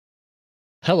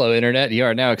Hello, Internet. You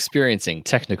are now experiencing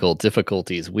technical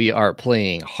difficulties. We are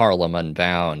playing Harlem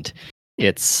Unbound.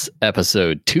 It's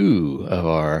episode 2 of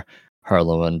our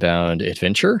Harlem Unbound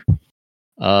adventure.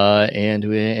 And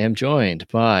we am joined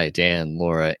by Dan,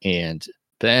 Laura, and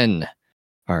Ben,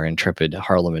 our intrepid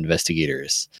Harlem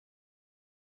investigators.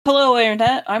 Hello,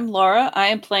 Internet. I'm Laura. I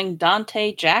am playing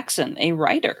Dante Jackson, a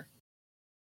writer.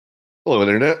 Hello,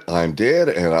 Internet. I'm Dan,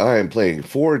 and I am playing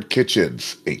Ford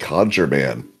Kitchens, a conjure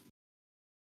man.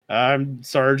 I'm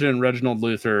Sergeant Reginald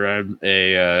Luther. I'm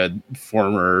a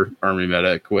former Army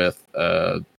medic with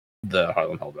the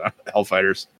Harlem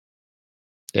Hellfighters.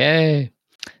 Yay!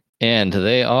 And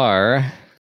they are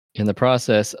in the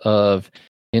process of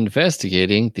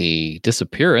investigating the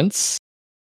disappearance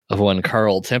of one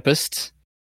Carl Tempest,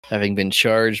 having been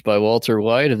charged by Walter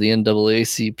White of the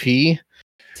NAACP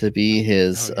to be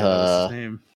his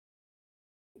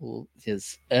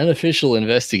his unofficial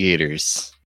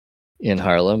investigators in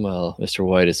Harlem while Mr.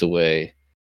 White is away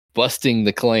busting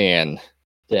the Klan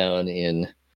down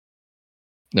in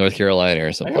North Carolina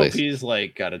or someplace. I hope he's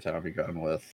like got a Tommy gun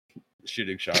with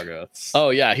shooting shotguns. Oh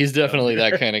yeah, he's definitely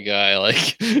that kind of guy.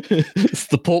 Like it's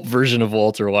the pulp version of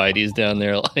Walter White. He's down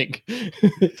there like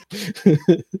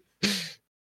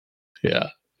yeah,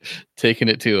 taking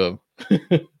it to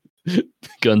him.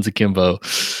 Guns akimbo.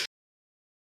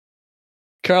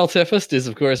 Carl Tempest is,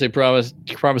 of course, a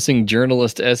promising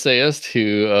journalist essayist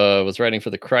who was writing for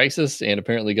The Crisis and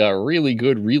apparently got really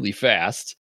good really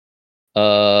fast,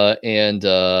 and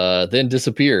then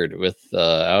disappeared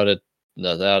without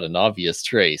an obvious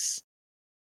trace.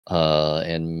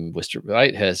 And Mr.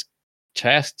 White has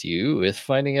tasked you with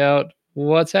finding out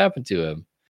what's happened to him.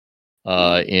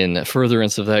 In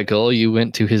furtherance of that goal, you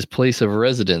went to his place of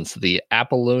residence, the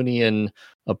Apollonian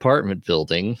apartment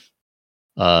building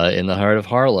in the heart of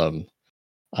Harlem.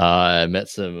 I met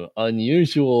some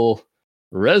unusual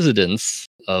residents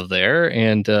of there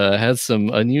and had some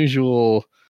unusual,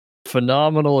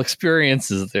 phenomenal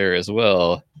experiences there as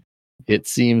well. It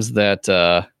seems that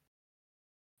the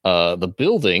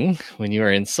building, when you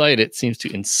are inside it, seems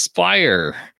to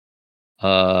inspire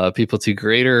people to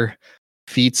greater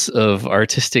feats of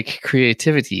artistic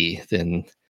creativity than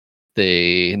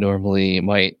they normally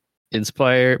might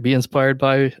be inspired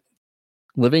by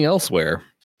living elsewhere.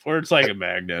 Or it's like a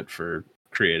magnet for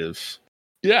creatives.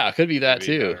 Yeah, it could be that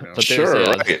too. But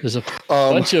there's a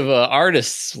bunch of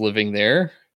artists living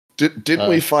there. Didn't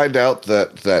we find out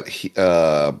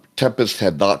that Tempest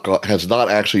has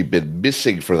not actually been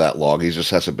missing for that long? He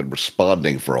just hasn't been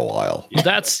responding for a while.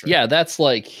 That's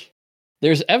like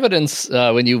there's evidence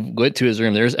when you went to his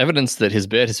room. There's evidence that his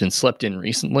bed has been slept in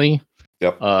recently.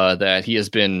 Yep. That he has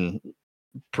been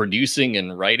producing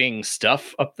and writing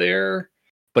stuff up there,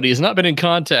 but he has not been in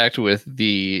contact with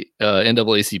the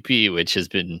NAACP, which has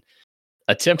been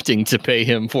attempting to pay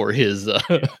him for his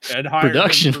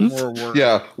productions.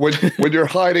 Yeah, when you're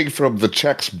hiding from the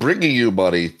checks bringing you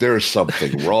money, there's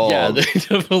something wrong. Yeah,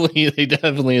 they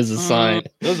definitely is a sign.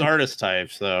 Those artist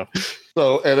types, though.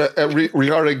 So,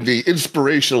 regarding the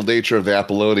inspirational nature of the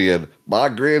Apollonian, my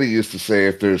granny used to say,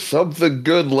 if there's something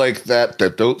good like that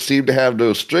don't seem to have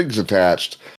no strings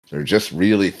attached, they're just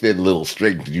really thin little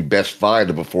strings. You best find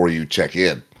them before you check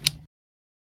in.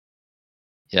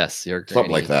 Yes, your granny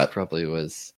something like that probably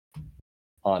was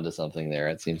onto something there.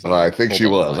 It seems. Like I think she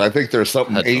was. I think there's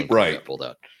something ain't right. Pulled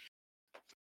out.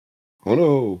 Oh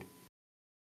no!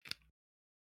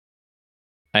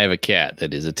 I have a cat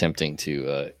that is attempting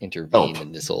to intervene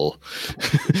in this whole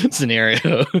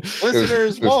scenario.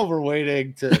 Listeners, while we're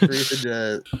waiting for Ethan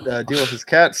to deal with his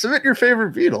cat, submit your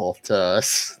favorite beetle to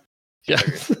us. Yeah.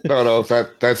 No,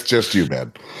 that's just you,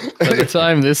 man. By the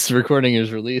time this recording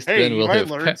is released, Ben will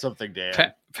have learn something,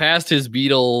 Dan. Passed his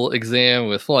beetle exam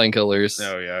with flying colors.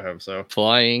 Oh yeah, I hope so.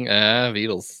 Flying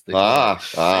beetles. Humor.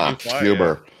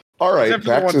 Yeah. All right,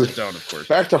 back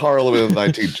to Harlem in the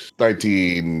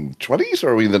 1920s, or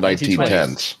are we in the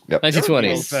 1910s? Yep.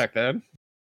 1920s. Back then.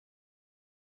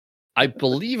 I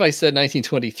believe I said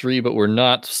 1923, but we're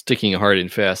not sticking hard and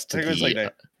fast to I think it was like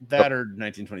that or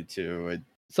 1922.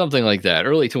 Something like that,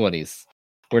 early 20s.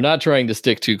 We're not trying to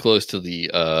stick too close to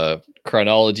the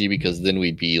chronology because then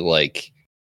we'd be like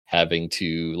having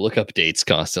to look up dates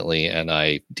constantly, and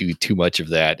I do too much of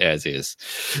that as is.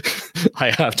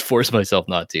 I have to force myself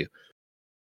not to.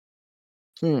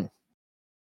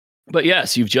 But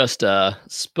yes, you've just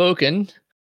spoken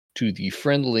to the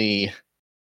friendly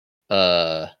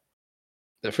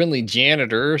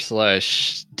janitor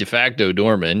 / de facto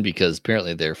doorman, because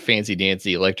apparently their fancy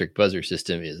dancy electric buzzer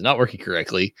system is not working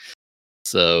correctly.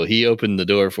 So he opened the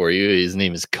door for you. His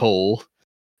name is Cole.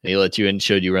 He let you in,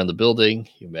 showed you around the building.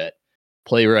 You met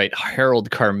playwright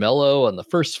Harold Carmelo on the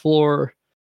first floor,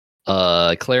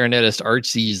 clarinetist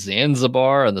Archie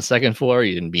Zanzibar on the second floor.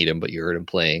 You didn't meet him, but you heard him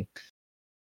playing.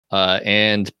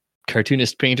 And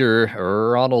cartoonist painter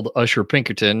Ronald Usher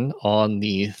Pinkerton on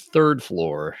the third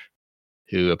floor,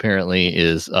 who apparently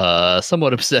is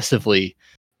somewhat obsessively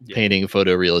painting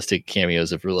photorealistic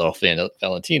cameos of Rudolph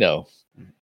Valentino.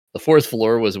 The fourth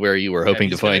floor was where you were hoping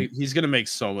to find. He's gonna make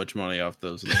so much money off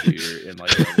those in the future in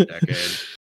like a decade.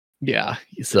 Yeah,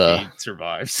 he's He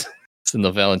survives. it's in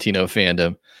the Valentino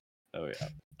fandom. Oh yeah.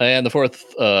 And the fourth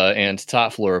and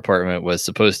top floor apartment was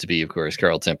supposed to be, of course,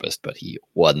 Carl Tempest, but he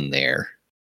wasn't there.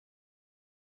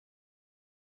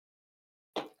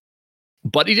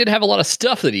 But he did have a lot of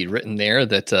stuff that he'd written there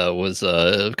that was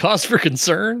cause for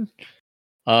concern.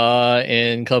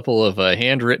 And a couple of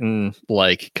handwritten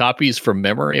like copies from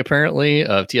memory, apparently,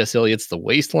 of T.S. Eliot's The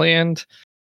Wasteland.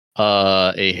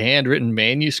 A handwritten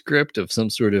manuscript of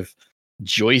some sort of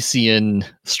Joycean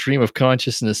stream of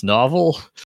consciousness novel.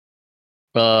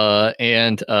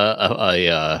 And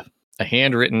a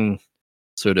handwritten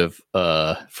sort of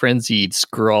frenzied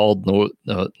scrawled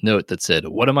note that said,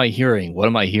 "What am I hearing? What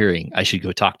am I hearing? I should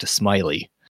go talk to Smiley."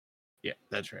 Yeah,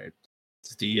 that's right.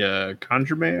 It's the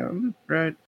Conjure Man,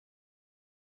 right?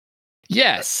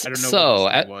 Yes. I don't know So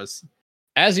what it was.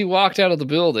 as you walked out of the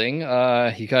building,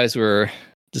 you guys were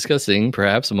discussing,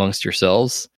 perhaps amongst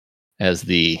yourselves, as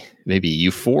the maybe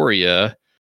euphoria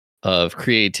of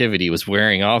creativity was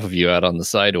wearing off of you out on the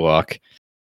sidewalk.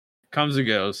 Comes and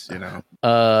goes, you know.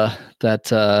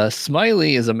 That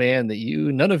Smiley is a man that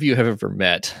none of you have ever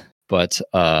met, but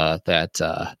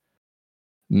that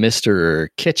Mr.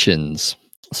 Kitchens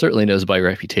certainly knows by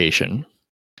reputation.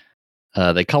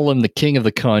 They call him the King of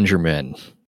the Conjuremen,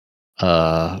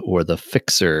 or the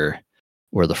Fixer,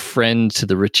 or the Friend to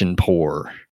the Rich and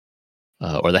Poor,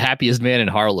 or the Happiest Man in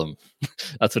Harlem.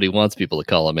 That's what he wants people to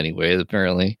call him anyway,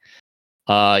 apparently.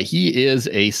 He is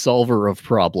a solver of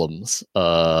problems,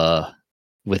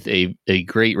 with a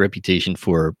great reputation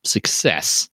for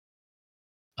success.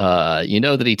 You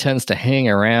know that he tends to hang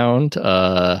around.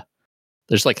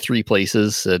 There's like 3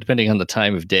 places, depending on the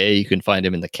time of day. You can find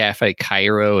him in the Cafe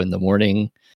Cairo in the morning.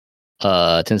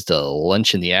 Tends to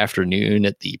lunch in the afternoon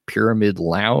at the Pyramid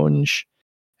Lounge.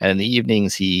 And in the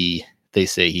evenings, they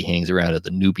say he hangs around at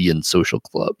the Nubian Social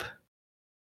Club.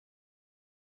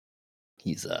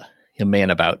 He's a man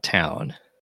about town.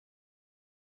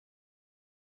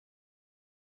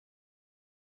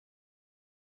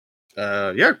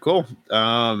 Yeah, cool.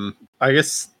 I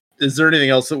guess, is there anything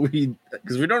else that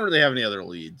because we don't really have any other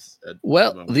leads.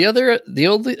 Well, the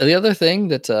other thing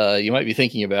that you might be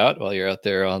thinking about while you're out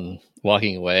there on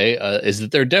walking away is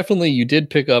that you did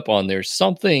pick up on there's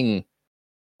something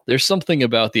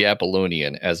about the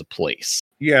Apollonian as a place.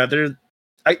 Yeah, did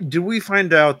we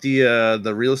find out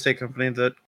the real estate company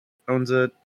that owns it?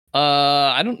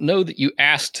 I don't know that you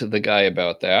asked the guy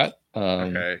about that.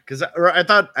 Okay, because I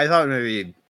thought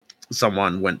maybe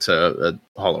someone went to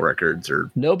Hollow Records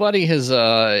or nobody has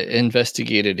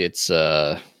investigated its.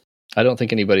 I don't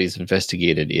think anybody's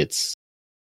investigated its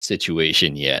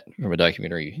situation yet from a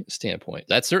documentary standpoint.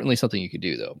 That's certainly something you could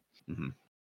do, though. Mm-hmm.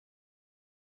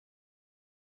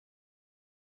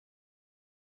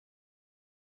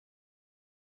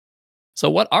 So,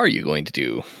 what are you going to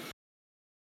do?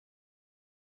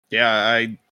 Yeah,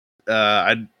 I.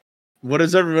 What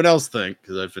does everyone else think?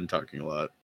 Because I've been talking a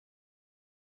lot.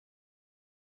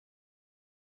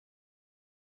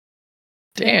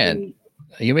 Dan,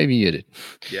 you may be muted.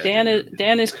 Yeah,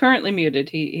 Dan is currently muted.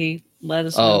 He let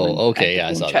us know. Oh, okay. Yeah,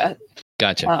 I saw that.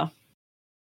 Gotcha.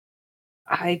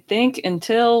 I think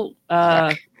until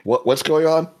What's going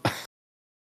on?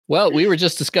 Well, we were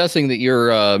just discussing that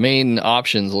your main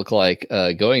options look like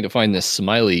going to find this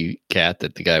Smiley cat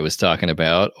that the guy was talking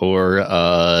about,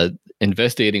 or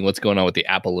investigating what's going on with the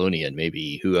Apollonian,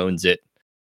 maybe who owns it,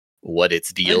 what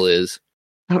its deal is.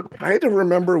 I don't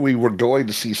remember we were going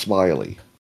to see Smiley.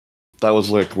 That was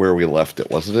like where we left it,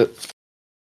 wasn't it?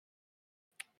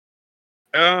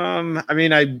 I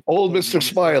mean, Old Mr.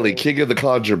 Smiley, King of the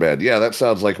Conjuremen. Yeah, that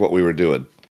sounds like what we were doing.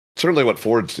 Certainly what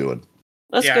Ford's doing.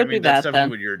 let's go do that's that definitely then.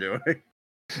 what you're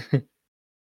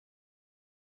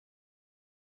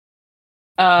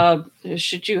doing.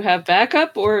 Should you have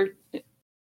backup or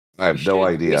I have no should we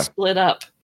idea. split up?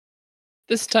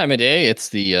 This time of day, it's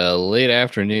the late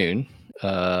afternoon,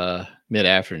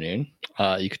 mid-afternoon.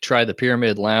 You could try the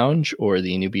Pyramid Lounge or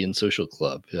the Nubian Social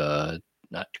Club.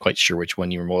 Not quite sure which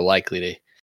one you're more likely to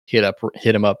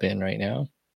hit him up in right now.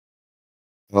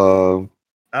 Um,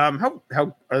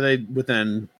 How are they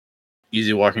within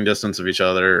easy walking distance of each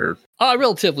other?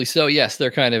 Relatively so, yes.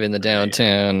 They're kind of in the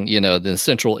downtown, the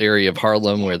central area of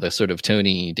Harlem where the sort of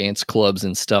Tony dance clubs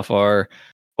and stuff are.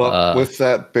 But with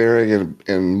that bearing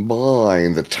in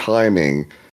mind, the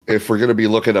timing, if we're going to be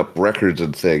looking up records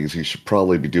and things, you should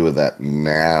probably be doing that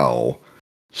now.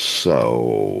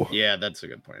 So, Yeah, that's a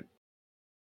good point.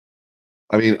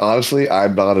 I mean, honestly,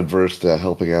 I'm not adverse to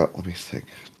helping out. Let me think.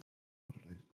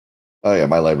 Oh yeah,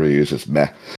 my library use is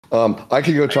meh. I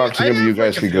can go talk to him. You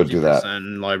guys can go do that.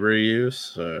 Library use,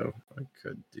 so I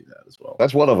could do that as well.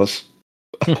 That's one of us.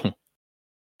 I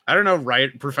don't know,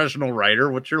 professional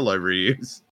writer. What's your library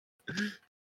use?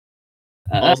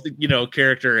 Also,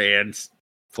 character and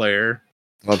player.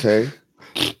 Dante?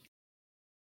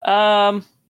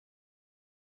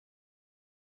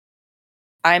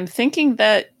 I'm thinking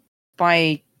that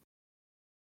I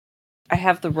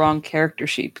have the wrong character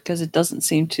sheet because it doesn't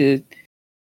seem to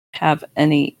have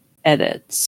any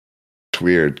edits. It's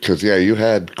weird because you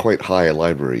had quite high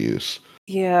library use.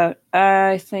 Yeah,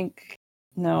 I think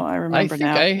I remember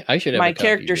now. I should have my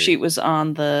character sheet was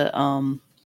on the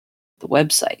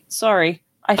website. Sorry,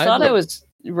 I thought I was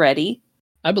ready.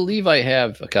 I believe I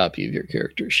have a copy of your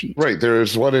character sheet. Right,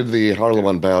 there's one in the Harlem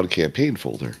Unbound campaign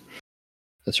folder.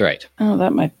 That's right. Oh,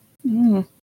 that might.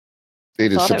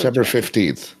 Dated September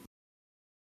 15th.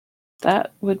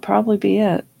 That would probably be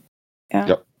it. Yeah.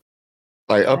 Yep.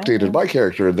 I updated my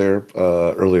character in there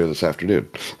earlier this afternoon.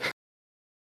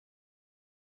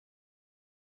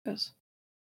 Yes.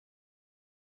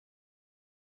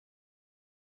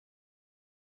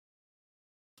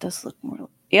 Does look more.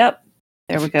 Yep.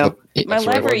 There we go. My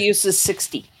library use is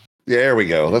 60. Yeah, there we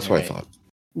go. That's what I thought.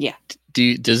 Yeah.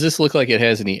 Does this look like it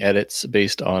has any edits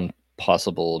based on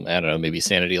possible, I don't know, maybe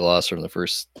sanity loss from the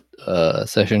first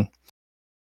session?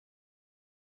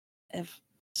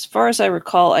 As far as I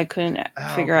recall, I couldn't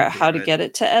figure out how to get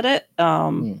it to edit.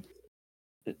 I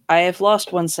have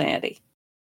lost 1 sanity.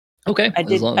 Okay. I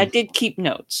did keep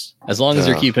notes. As long as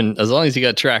you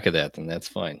got track of that, then that's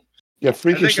fine. Yeah,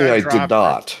 freakishly I did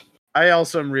not. I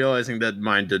also am realizing that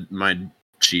my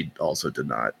sheet also did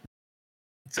not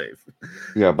save.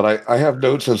 Yeah, but I have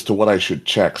notes as to what I should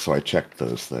check, so I checked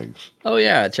those things. Oh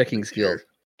yeah, checking skills.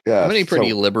 Yeah, I'm getting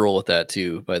pretty liberal with that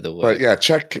too, by the way. But yeah,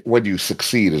 check when you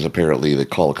succeed is apparently the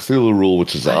Call of Cthulhu rule,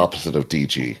 which is the opposite of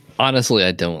DG. Honestly,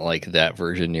 I don't like that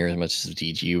version near as much as the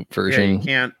DG version.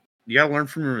 Yeah, you gotta learn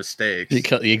from your mistakes.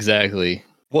 Exactly.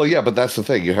 Well, yeah, but that's the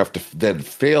thing. You have to then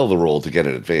fail the roll to get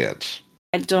an advance.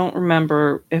 I don't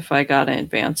remember if I got an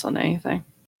advance on anything.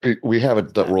 We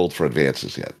haven't rolled for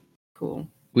advances yet. Cool.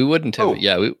 We wouldn't have.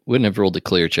 We wouldn't have rolled the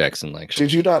clear checks in lecture.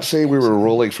 Did you not say we were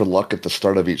rolling for luck at the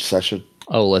start of each session?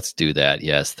 Oh, let's do that.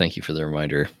 Yes, thank you for the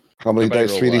reminder. How many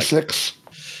dice?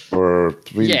 3d6 or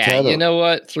 3d10? Yeah, you know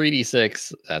what?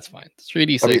 3d6. That's fine.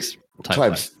 3d6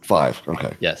 times 5.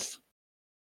 Okay. Yes.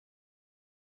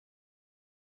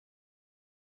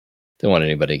 Don't want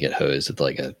anybody to get hosed with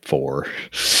like a 4.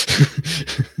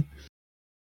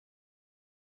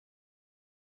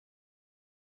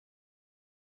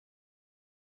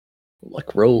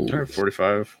 Luck roll.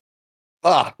 45.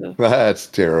 That's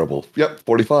terrible. Yep,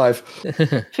 45.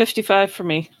 55 for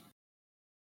me.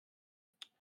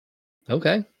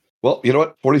 Okay. Well, you know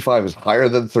what? 45 is higher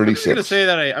than 36. I'm going to say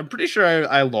that I'm pretty sure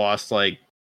I lost like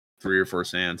 3 or 4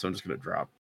 sands, so I'm just going to drop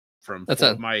from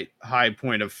my high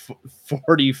point of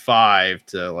 45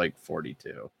 to like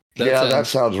 42. That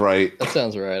sounds right. That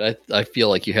sounds right. I feel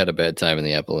like you had a bad time in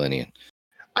the Apollonian.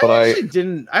 But I actually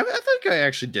didn't. I think I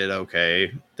actually did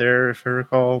okay there, if I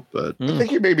recall. But I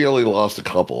think you maybe only lost a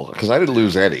couple because I didn't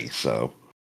lose any. So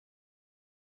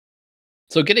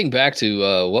getting back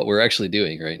to what we're actually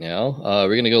doing right now,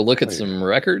 we're gonna go look at some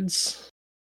records,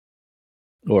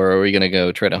 or are we gonna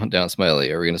go try to hunt down Smiley?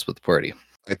 Or are we gonna split the party?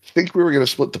 I think we were gonna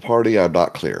split the party. I'm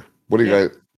not clear. What do you guys?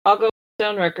 I'll go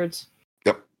down records.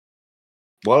 Yep.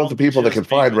 One of the people that can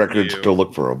find records, go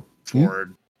look for them.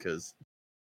 Forward, because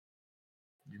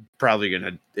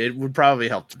it would probably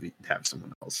help to have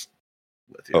someone else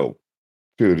with you. Oh,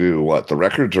 to do what? The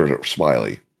records or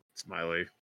Smiley? Smiley.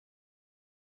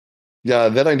 Yeah,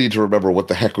 then I need to remember what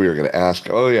the heck we were going to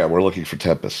ask. Oh yeah, we're looking for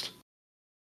Tempest.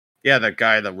 Yeah, that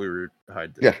guy that we were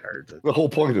hiding. Yeah, the whole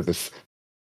point of this.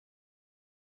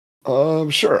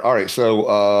 Sure. All right.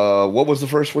 So, what was the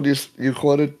first one you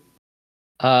quoted?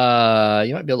 You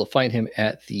might be able to find him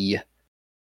at the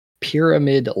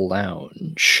Pyramid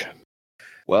Lounge.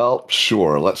 Well,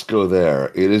 sure. Let's go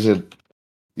there. It isn't,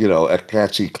 a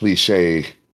catchy cliche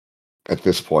at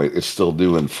this point. It's still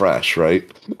new and fresh, right?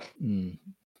 Mm.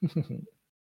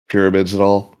 Pyramids and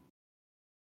all.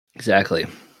 Exactly.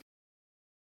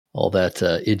 All that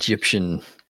Egyptian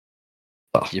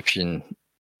Egyptian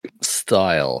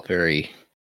style. Very,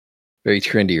 very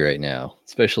trendy right now,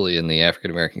 especially in the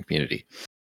African American community.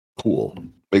 Cool.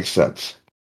 Makes sense.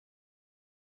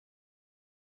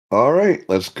 All right,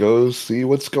 let's go see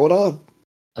what's going on.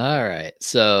 All right.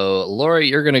 So, Lori,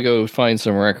 you're going to go find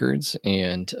some records,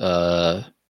 and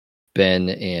Ben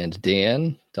and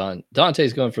Dan.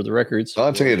 Dante's going for the records.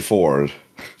 Dante and Ford.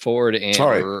 Ford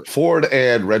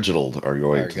and Reginald are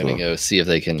going to go see if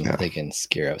they can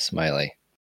scare up Smiley.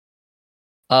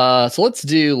 So let's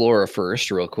do Laura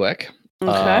first, real quick.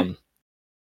 Okay.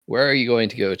 Where are you going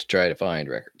to go to try to find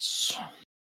records?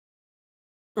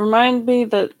 Remind me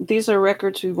that these are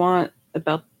records we want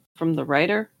from the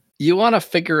writer. You want to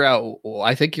figure out.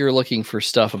 I think you're looking for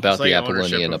stuff about the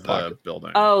Apollonian apartment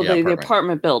building. Oh, the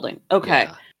apartment building. Okay.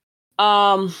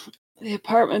 Yeah. The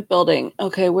apartment building.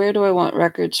 Okay, where do I want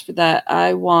records for that?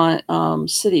 I want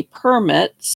city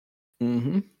permits.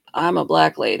 Mm-hmm. I'm a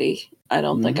black lady. I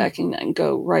don't think I can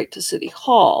go right to City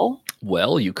Hall.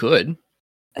 Well, you could.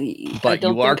 But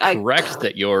you are correct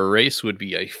that your race would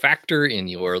be a factor in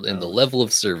the level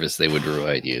of service they would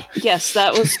provide you. Yes,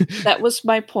 that was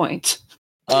my point.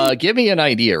 Give me an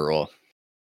idea roll.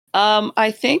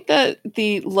 I think that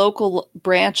the local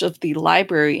branch of the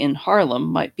library in Harlem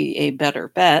might be a better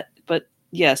bet. But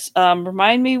yes,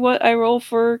 remind me what I roll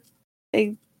for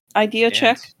a idea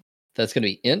check. That's going to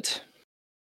be int.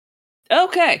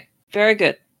 Okay, very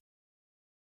good.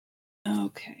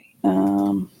 Okay.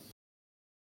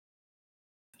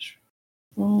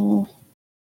 Roll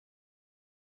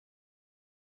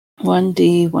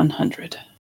 1D100.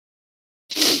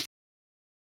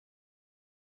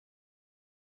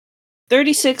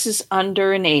 36 is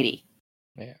under an 80.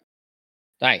 Yeah.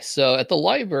 Nice. So at the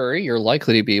library, you're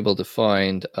likely to be able to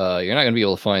find, you're not going to be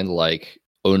able to find like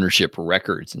ownership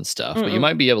records and stuff, but you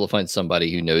might be able to find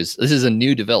somebody who knows this is a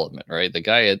new development, right? The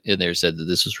guy in there said that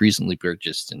this was recently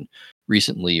purchased and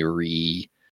recently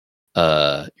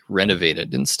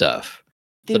renovated and stuff.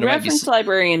 The reference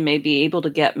librarian may be able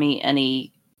to get me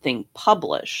anything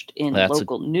published in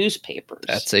local newspapers.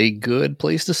 That's a good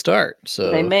place to start.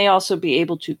 So they may also be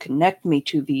able to connect me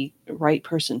to the right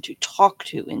person to talk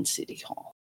to in City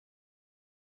Hall.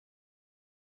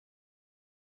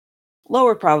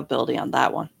 Lower probability on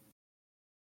that one.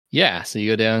 Yeah, so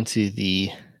you go down to the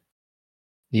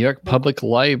New York Public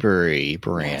Library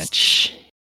branch.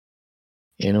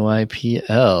 Yes.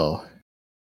 NYPL.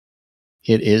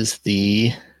 It is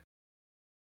the...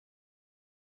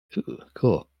 Ooh,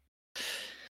 cool.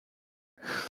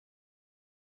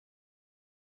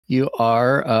 You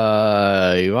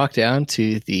walk down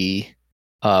to the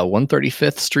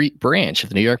 135th Street branch of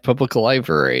the New York Public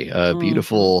Library. A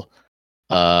beautiful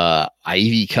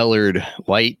ivy-colored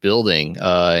white building.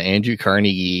 Andrew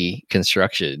Carnegie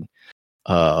construction.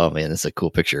 Oh man, that's a cool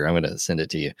picture. I'm going to send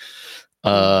it to you.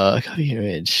 Copy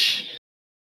image.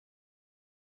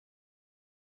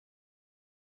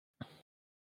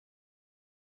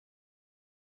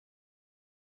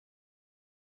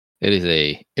 It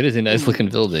is a nice looking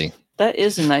building. That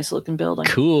is a nice looking building.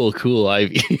 Cool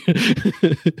ivy.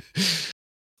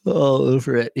 All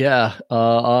over it. Yeah.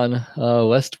 On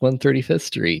West 135th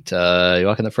Street. You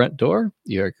walk in the front door,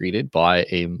 you are greeted by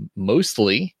a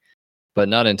mostly, but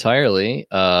not entirely,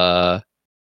 white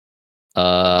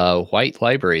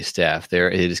library staff. There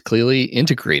it is clearly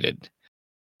integrated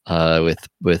with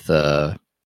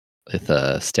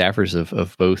staffers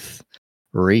of both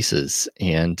races,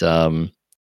 and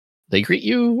they greet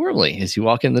you warmly as you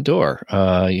walk in the door.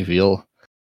 You feel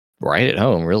right at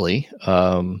home, really.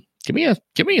 Give me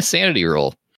a sanity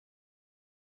roll.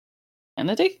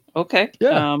 Sanity? Okay.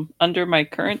 Yeah. Under my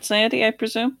current sanity, I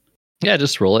presume? Yeah,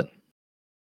 just roll it.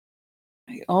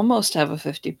 I almost have a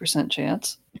 50%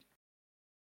 chance.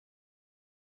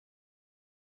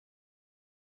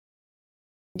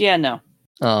 Yeah, no.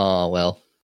 Oh, well.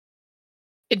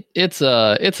 It's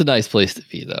a nice place to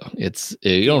be, though. It's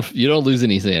you don't lose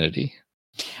any sanity.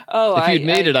 Oh, if you'd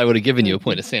made it, I would have given you a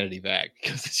point of sanity back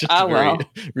because it's just a very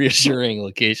reassuring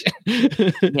location.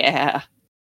 Yeah,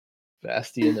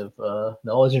 bastion of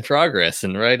knowledge and progress,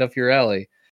 and right up your alley.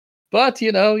 But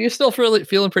you're still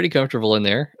feeling pretty comfortable in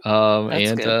there.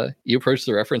 You approach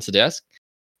the reference desk.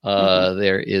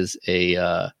 There is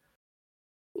a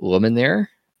woman there.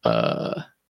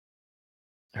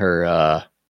 Her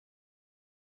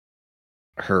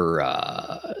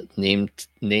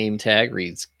name tag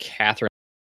reads Catherine.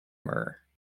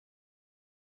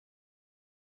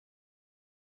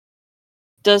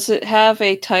 Does it have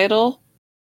a title?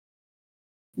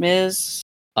 Ms.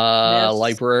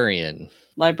 Librarian.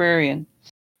 Librarian.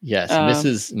 Yes,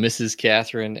 Mrs.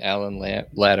 Catherine Allen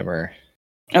Latimer.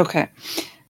 Okay.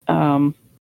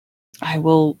 I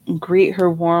will greet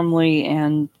her warmly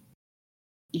and,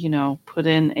 put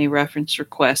in a reference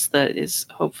request that is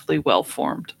hopefully well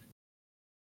formed.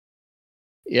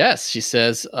 Yes, she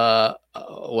says,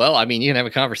 well, I mean, you can have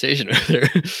a conversation with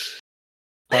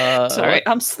her. Sorry,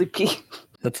 I'm sleepy.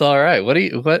 That's all right. What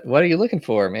are you looking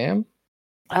for, ma'am?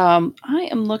 I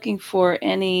am looking for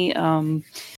any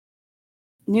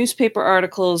newspaper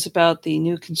articles about the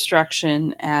new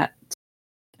construction at,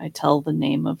 I tell the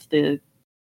name of the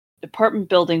apartment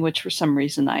building, which for some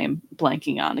reason I am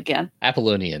blanking on again.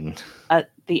 Apollonian.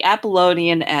 The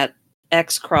Apollonian at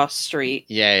X Cross Street.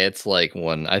 Yeah, it's like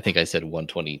I think I said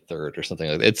 123rd or something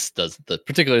like that. The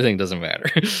particular thing doesn't matter.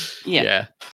 Yeah.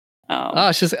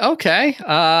 She's okay.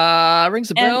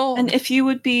 Rings a bell. And if you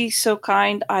would be so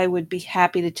kind, I would be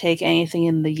happy to take anything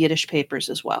in the Yiddish papers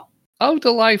as well. Oh,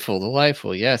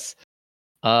 delightful. Yes.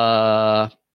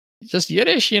 Just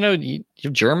Yiddish.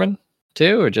 You're German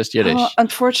too, or just Yiddish?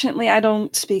 Unfortunately, I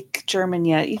don't speak German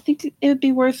yet. You think it would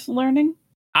be worth learning?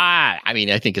 I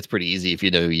mean, I think it's pretty easy if you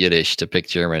know Yiddish to pick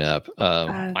German up.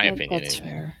 My opinion. That's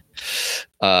fair.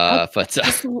 But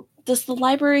does the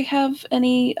library have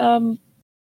any?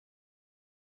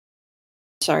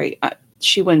 Sorry,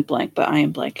 she went blank, but I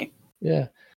am blanking. Yeah.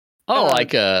 Oh,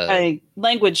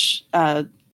 language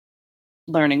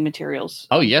learning materials.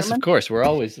 Oh yes, German? Of course. We're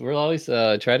always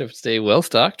try to stay well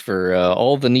stocked for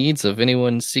all the needs of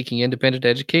anyone seeking independent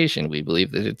education. We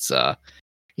believe that it's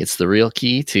the real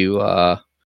key to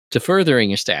furthering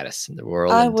your status in the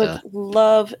world. I would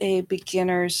love a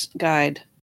beginner's guide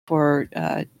for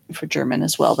German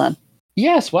as well. Then.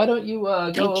 Yes, why don't you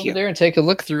go over there and take a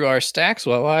look through our stacks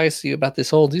while I see about this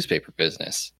whole newspaper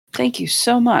business. Thank you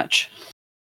so much.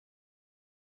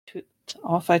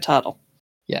 Off I toddle.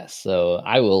 Yes, so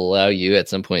I will allow you at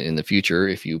some point in the future,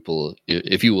 if you will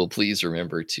please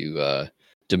remember to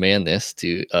demand this,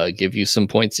 to give you some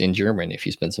points in German if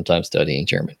you spend some time studying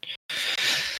German.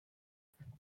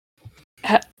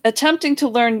 Attempting to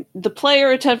learn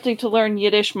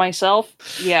Yiddish myself.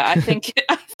 Yeah, I think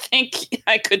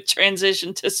I could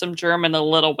transition to some German a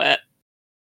little bit.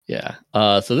 Yeah.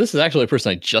 So this is actually a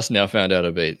person I just now found out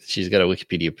about. She's got a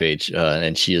Wikipedia page,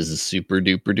 and she is super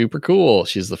duper duper cool.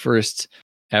 She's the first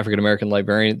African American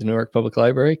librarian at the Newark Public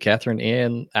Library,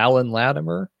 Catherine Allen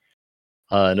Latimer,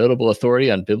 a notable authority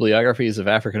on bibliographies of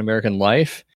African American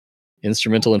life,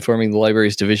 instrumental in forming the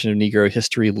library's division of Negro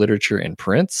history, literature, and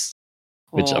prints,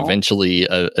 which eventually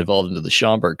evolved into the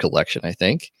Schomburg collection, I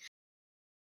think,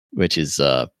 which is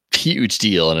a huge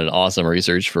deal and an awesome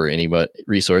resource for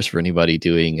anybody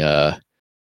doing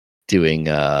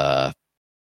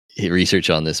research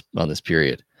on this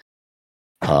period.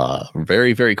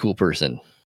 Very, very cool person.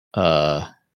 She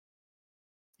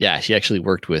actually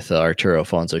worked with Arturo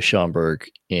Alfonso Schomburg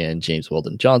and James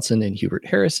Weldon Johnson and Hubert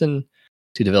Harrison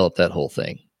to develop that whole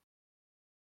thing.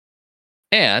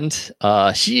 And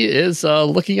she is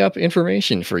looking up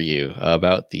information for you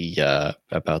about the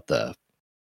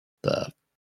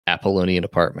Apollonian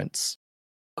apartments.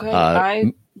 Okay,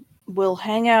 I will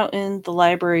hang out in the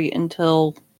library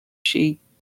until she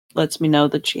lets me know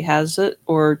that she has it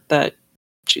or that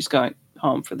she's going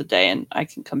home for the day and I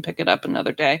can come pick it up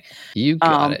another day. You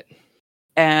got it.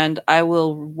 And I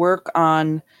will work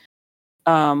on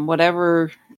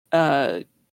whatever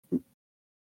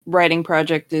writing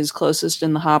project is closest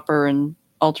in the hopper and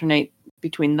alternate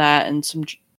between that and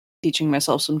teaching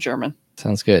myself some German.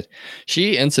 Sounds good.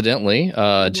 She, incidentally,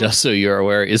 just so you're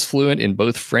aware, is fluent in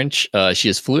both French. She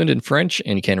is fluent in French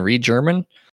and can read German.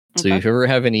 So if you ever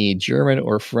have any German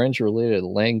or French related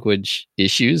language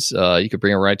issues, you could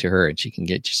bring it right to her and she can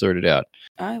get you sorted out.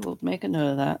 I will make a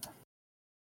note of that.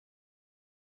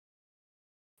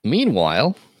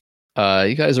 Meanwhile,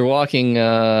 you guys are walking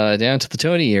down to the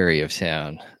Tony area of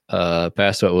town,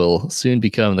 past what will soon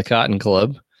become the Cotton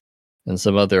Club and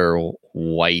some other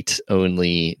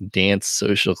white-only dance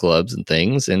social clubs and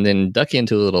things, and then duck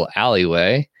into a little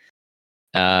alleyway,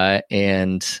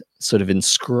 and sort of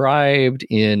inscribed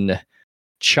in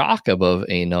chalk above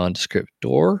a nondescript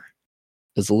door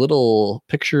is a little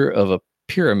picture of a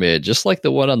pyramid, just like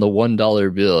the one on the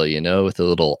 $1 bill, with a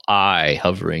little eye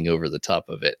hovering over the top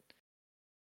of it.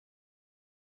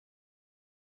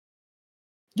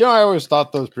 Yeah, I always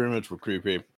thought those pyramids were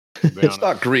creepy. It's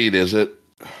not green, is it?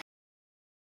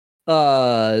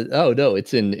 Oh no,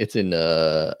 it's in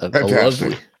a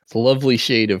lovely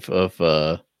shade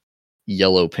of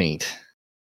yellow paint.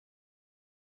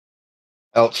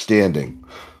 Outstanding.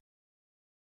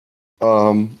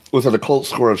 With an occult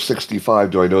score of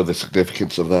 65, do I know the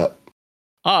significance of that?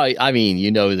 I mean,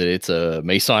 you know that it's a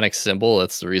Masonic symbol.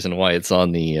 That's the reason why it's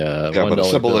on the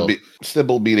 $1 bill.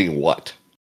 Symbol meaning what?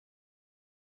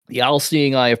 the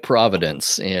all-seeing eye of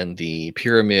Providence and the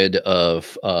pyramid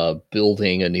of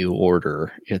building a new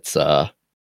order. It's got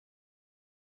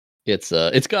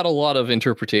a lot of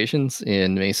interpretations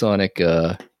in Masonic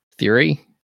theory.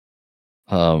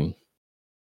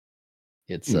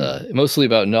 It's mostly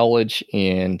about knowledge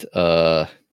and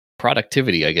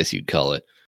productivity, I guess you'd call it.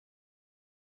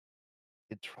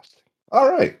 Interesting.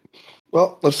 All right.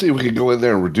 Well, let's see if we can go in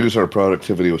there and reduce our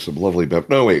productivity with some lovely...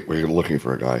 No, wait. We're looking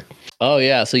for a guy. Oh,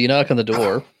 yeah. So you knock on the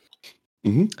door.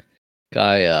 Mm-hmm.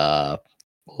 Guy,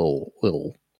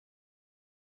 little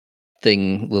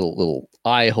thing, little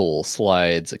eye hole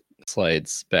slides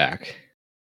back.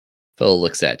 Fellow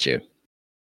looks at you.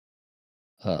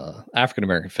 African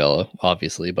American fellow,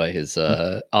 obviously by his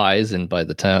eyes and by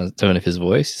the tone of his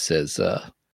voice, says,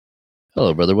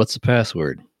 "Hello, brother. What's the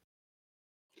password?"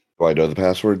 Do I know the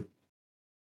password?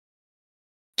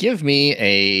 Give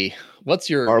me what's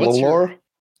your lore?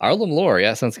 Harlem lore.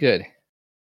 Yeah, sounds good.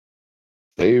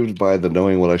 Saved by the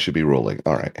knowing what I should be rolling.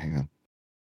 All right, hang on.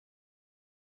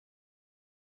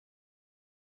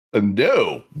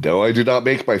 No, I did not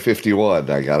make my 51.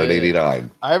 I got an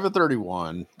 89. I have a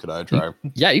 31. Could I try?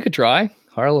 Yeah, you could try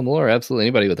Harlem lore. Absolutely,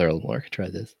 anybody with Harlem lore could try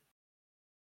this.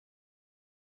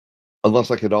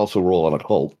 Unless I could also roll on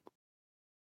occult.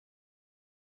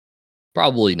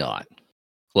 Probably not.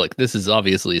 Look, this is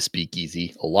obviously a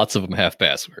speakeasy. Lots of them have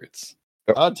passwords.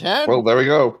 10. Well, there we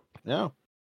go. Yeah.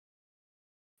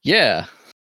 Yeah.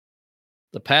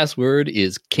 The password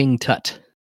is King Tut.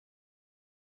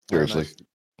 Seriously.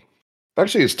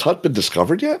 Actually, has Tut been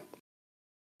discovered yet?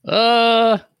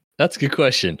 That's a good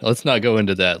question. Let's not go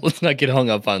into that. Let's not get hung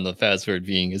up on the password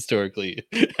being historically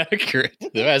accurate.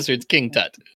 The password's King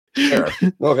Tut. Sure.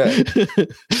 Okay.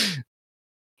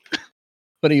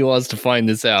 But he wants to find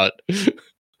this out.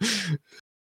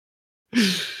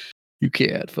 You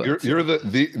can't. Folks. You're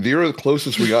the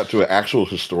closest we got to an actual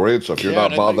historian. So if you're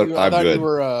not bothered, I'm good. You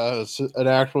were an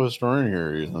actual historian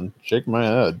here, Ethan. Shake my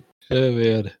head. Oh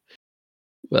man.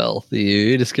 Well,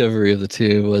 the rediscovery of the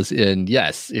tomb was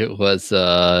it was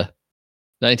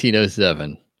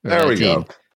 1907. There we go.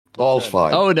 All's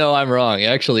fine. Oh no, I'm wrong.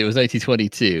 Actually, it was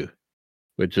 1922,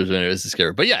 which was when it was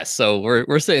discovered. But yes, so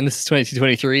we're saying this is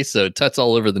 2023, so Tut's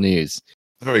all over the news.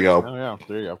 There we go. Oh yeah,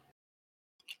 there you go.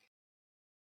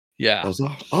 Yeah. That was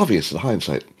obvious in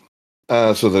hindsight.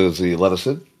 So there's the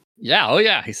lettuce. Yeah, oh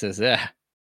yeah. He says, yeah.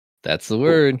 That's the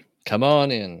word. Come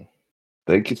on in.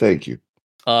 Thank you.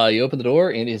 You open the door,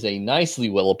 and it is a nicely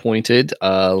well-appointed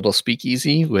little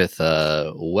speakeasy with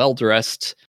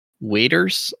well-dressed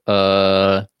waiters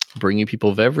bringing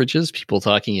people beverages, people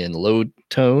talking in low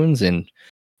tones and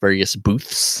various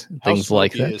booths, things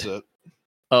like that. Is it?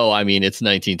 Oh, I mean, it's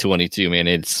 1922, man.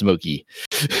 It's smoky.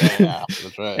 Yeah,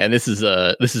 that's right. And this is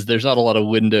there's not a lot of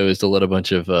windows to let a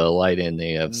bunch of light in.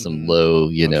 They have some low,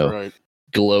 right,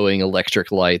 glowing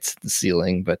electric lights at the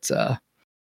ceiling, but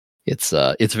it's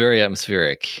very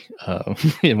atmospheric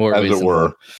in more ways than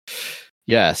one.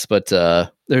 Yes, but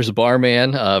there's a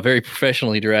barman, very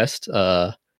professionally dressed,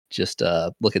 just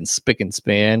looking spick and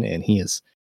span, and he is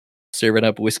serving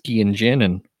up whiskey and gin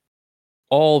and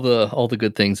all the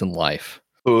good things in life.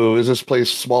 So is this place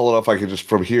small enough I can just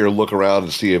from here look around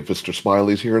and see if Mr.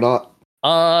 Smiley's here or not?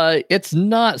 It's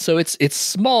not. So it's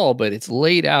small, but it's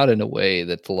laid out in a way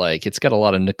that it's got a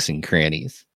lot of nooks and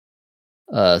crannies.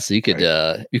 So you could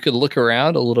look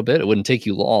around a little bit. It wouldn't take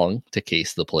you long to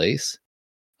case the place.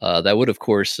 That would, of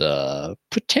course,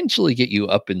 potentially get you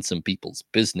up in some people's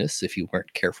business if you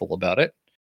weren't careful about it.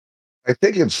 I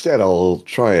think instead I'll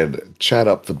try and chat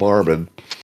up the barman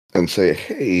and say,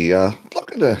 hey,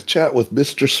 looking to chat with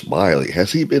Mr. Smiley.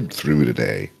 Has he been through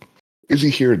today? Is he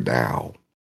here now?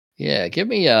 Yeah, give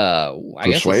me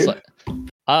Persuade?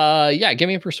 Give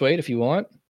me a persuade if you want.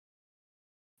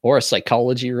 Or a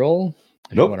psychology roll.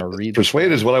 Nope. Want to read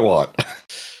persuade is what I want.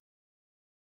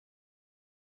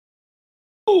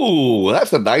 Ooh,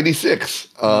 that's a 96.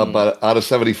 But out of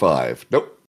 75.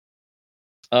 Nope.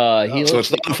 So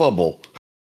it's not a fumble.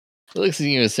 He looks at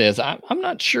you and says, I'm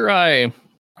not sure I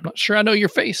know your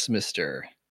face, mister.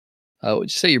 What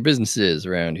would you say your business is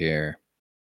around here?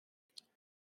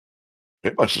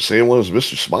 Pretty much the same one as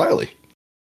Mr. Smiley.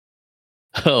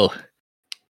 Oh,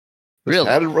 really?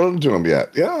 I hadn't run into him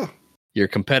yet. Yeah. Your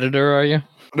competitor, are you?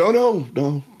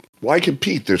 No. Why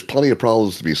compete? There's plenty of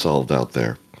problems to be solved out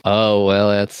there. Oh, well,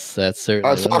 that's certainly...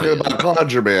 I was talking about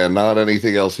Conjure Man, not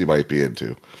anything else he might be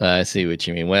into. I see what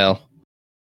you mean. Well,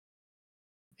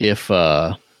 if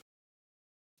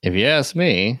you ask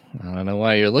me, I don't know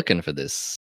why you're looking for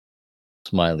this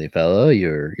Smiley fellow.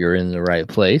 You're in the right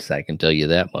place, I can tell you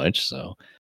that much. So,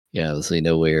 you obviously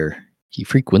know where he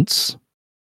frequents.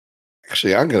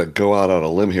 Actually, I'm going to go out on a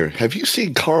limb here. Have you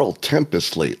seen Carl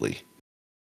Tempest lately?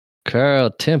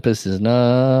 Carl Tempest is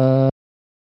not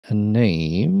a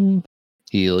name.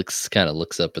 He kind of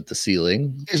looks up at the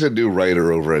ceiling. He's a new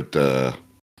writer over at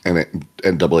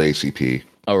NAACP.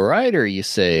 A writer, you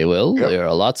say? Well, Yep. There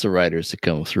are lots of writers that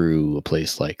come through a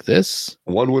place like this.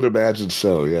 One would imagine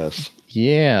so, yes.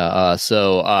 Yeah.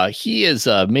 So he is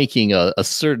making a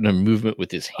certain movement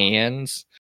with his hands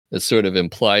that sort of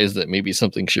implies that maybe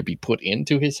something should be put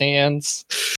into his hands.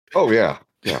 Oh, yeah.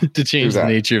 Yeah. To change the that.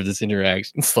 nature of this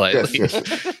interaction slightly.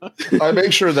 Yes. I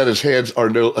make sure that his hands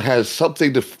has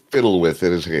something to fiddle with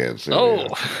in his hands. Oh,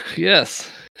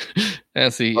 yes.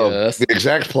 As he the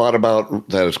exact plot about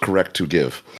that is correct to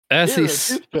give. As he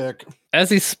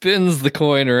spins the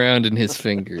coin around in his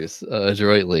fingers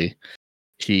adroitly,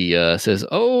 he says,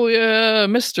 "Oh yeah,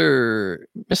 Mister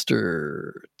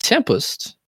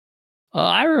Tempest.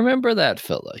 I remember that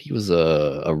fella. He was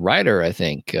a writer, I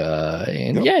think,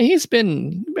 and yeah, he's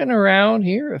been around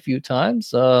here a few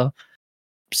times.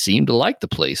 Seemed to like the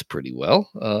place pretty well.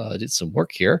 Did some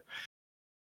work here,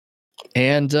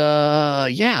 and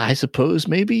yeah, I suppose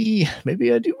maybe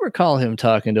I do recall him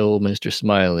talking to old Mr.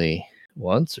 Smiley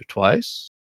once or twice.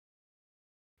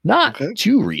 Not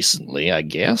too recently, I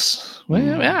guess.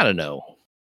 Well, I don't know.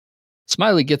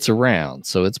 Smiley gets around,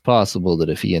 so it's possible that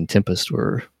if he and Tempest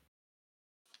were,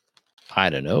 I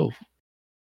don't know,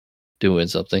 doing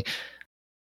something.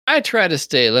 I try to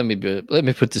stay. Let me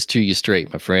put this to you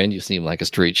straight, my friend. You seem like a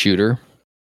straight shooter,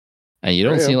 and you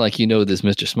don't seem like you know this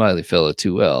Mr. Smiley fellow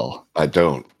too well. I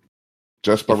don't.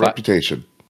 Just by reputation.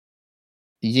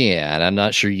 Yeah, and I'm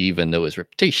not sure you even know his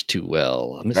reputation too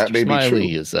well. Mr. That may Smiley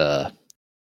be true. is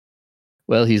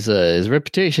well, his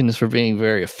reputation is for being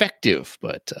very effective,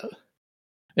 but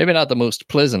maybe not the most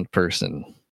pleasant person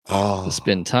to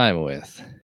spend time with.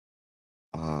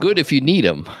 Good if you need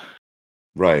him.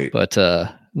 Right. But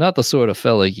not the sort of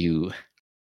fella you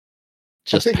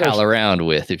just pal around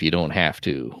with if you don't have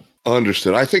to.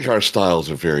 Understood. I think our styles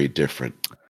are very different.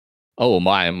 Oh,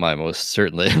 my most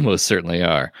certainly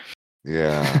are.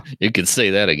 Yeah. You could say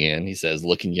that again, he says,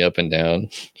 looking you up and down.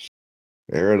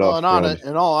 Fair enough.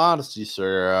 In all honesty,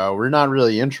 sir, we're not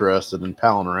really interested in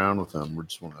palling around with him. We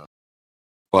just want to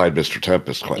find Mr.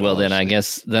 Tempest. Quite well,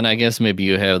 honestly. then I guess maybe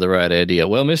you have the right idea.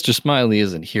 Well, Mr. Smiley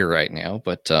isn't here right now,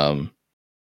 but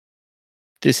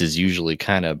this is usually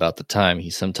kind of about the time he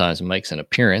sometimes makes an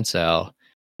appearance.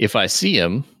 If I see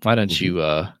him, why don't you,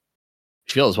 if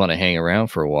you fellas want to hang around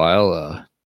for a while?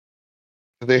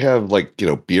 Do they have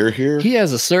beer here? He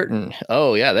has a certain.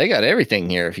 Oh yeah, they got everything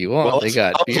here. If you want, Well, they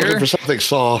got I was beer. looking for something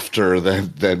softer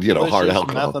than hard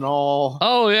alcohol. Methanol.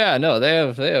 Oh yeah, no, they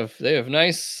have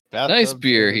nice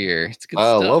beer here. It's good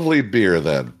stuff. Lovely beer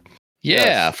then. Yeah,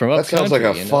 Yes. from up That sounds like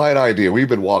a fine idea. We've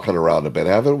been walking around a bit,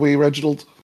 haven't we, Reginald?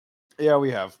 Yeah,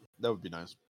 we have. That would be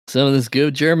nice. Some of this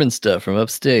good German stuff from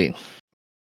upstate.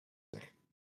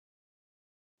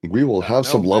 We will have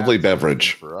some lovely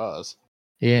beverage for us.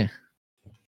 Yeah.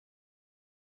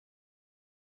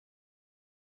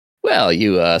 Well,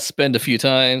 you spend a few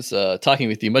times talking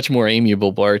with the much more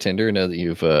amiable bartender now that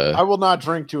you've... I will not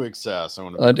drink to excess. I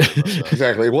want to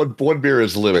exactly. One beer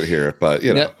is the limit here, but,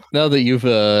 Now that you've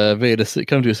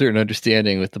come to a certain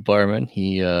understanding with the barman,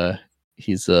 he's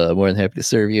more than happy to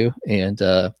serve you and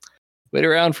wait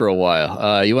around for a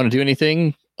while. You want to do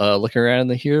anything? Look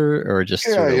around here or just...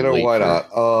 Yeah, sort of why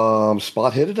not?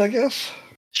 Spot hidden, I guess?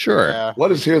 Sure. Yeah.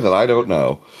 What is here that I don't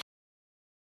know?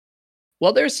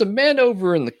 Well, there's some men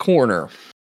over in the corner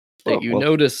that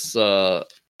notice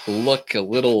look a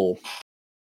little...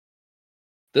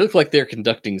 They look like they're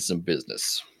conducting some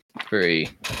business. Very,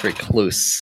 very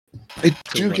close. I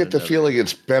do get the feeling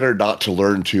it's better not to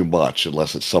learn too much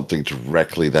unless it's something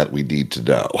directly that we need to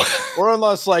know. Or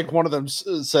unless, one of them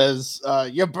says,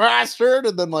 you bastard,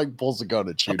 and then, pulls a gun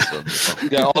and shoots him.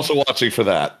 Yeah, also watching for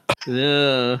that.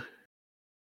 Yeah.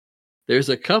 There's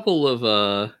a couple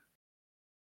of...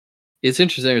 It's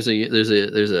interesting.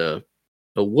 There's a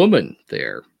woman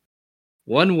there.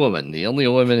 One woman, the only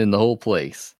woman in the whole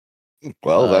place.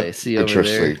 Well, that's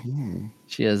interesting.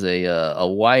 She has a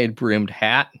wide brimmed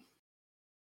hat.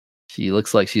 She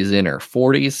looks like she's in her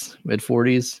 40s, mid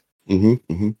 40s,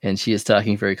 and she is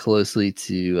talking very closely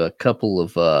to a couple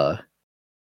of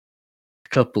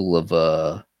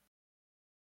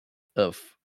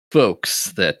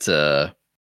folks that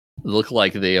look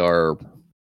like they are,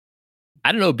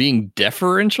 I don't know, being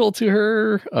deferential to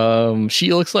her.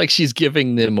 She looks like she's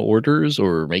giving them orders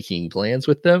or making plans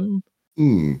with them.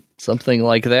 Something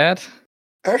like that.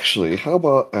 Actually, how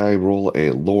about I roll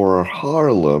a lore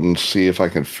Harlem, see if I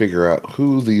can figure out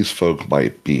who these folk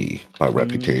might be by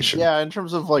reputation. Yeah, in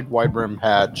terms of like wide brim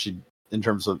hat, does she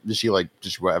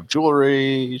have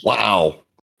jewelry? Wow.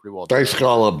 Pretty well Dice done.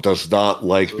 Column does not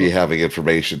like me having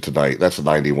information tonight. That's a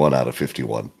 91 out of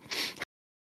 51.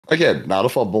 Again, not a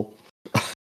fumble.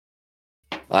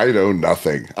 I know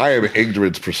nothing. I am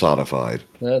ignorance personified.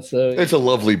 It's a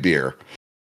lovely beer.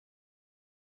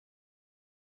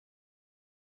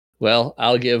 Well,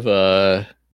 I'll give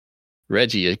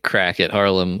Reggie a crack at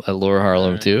Lore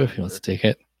Harlem too, if he wants to take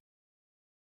it.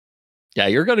 Yeah,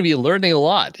 you're going to be learning a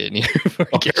lot, didn't you?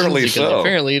 Apparently so.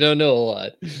 Apparently you don't know a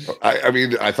lot. I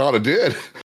mean, I thought it did.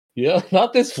 Yeah,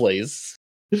 not this place.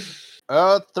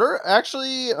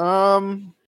 Actually,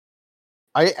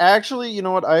 I actually, you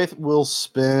know what? I will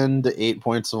spend 8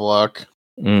 points of luck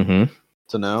to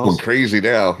know. I'm crazy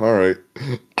now. All right.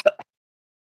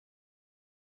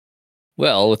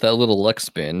 Well, with that little luck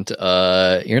spin,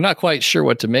 you're not quite sure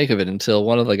what to make of it until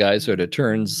one of the guys sort of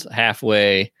turns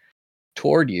halfway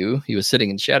toward you. He was sitting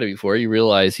in shadow before. You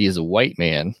realize he is a white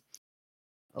man.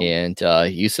 Oh. And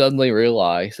you suddenly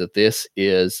realize that this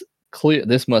is clear.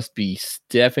 This must be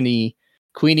Stephanie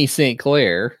Queenie St.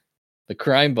 Clair, the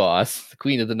crime boss, the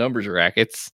queen of the numbers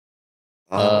rackets,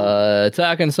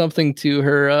 talking something to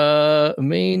her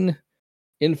main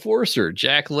enforcer,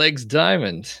 Jack Legs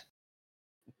Diamond.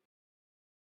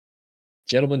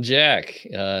 Gentleman Jack,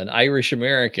 an Irish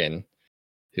American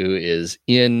who is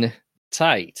in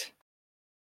tight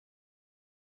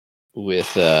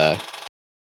with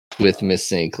Miss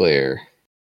St. Clair.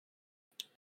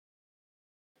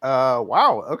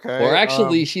 Wow. Okay. Or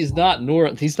actually, he's not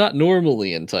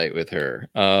normally in tight with her.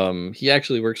 He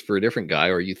actually works for a different guy,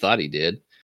 or you thought he did.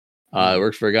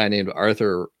 Works for a guy named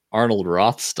Arthur Arnold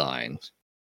Rothstein.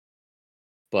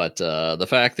 But the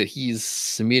fact that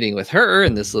he's meeting with her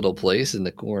in this little place in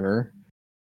the corner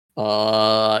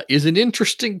is an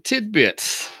interesting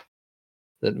tidbit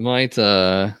that might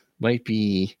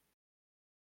be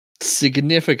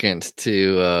significant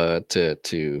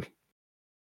to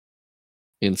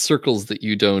in circles that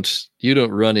you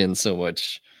don't run in so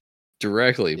much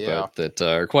directly, but that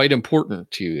are quite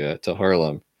important to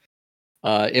Harlem.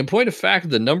 In point of fact,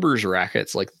 the numbers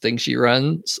rackets, like the thing she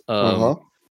runs,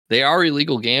 they are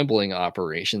illegal gambling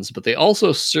operations, but they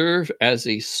also serve as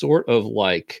a sort of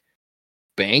like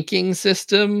banking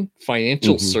system,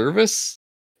 financial service.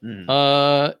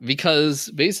 Because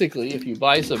basically, if you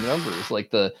buy some numbers,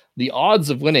 like the odds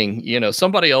of winning,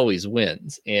 somebody always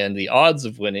wins, and the odds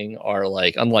of winning are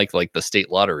like, unlike like the state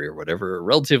lottery or whatever,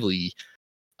 relatively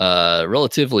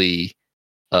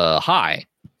high.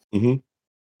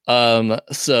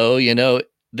 So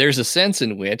there's a sense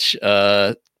in which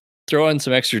throw in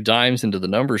some extra dimes into the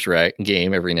numbers rack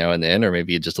game every now and then, or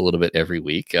maybe just a little bit every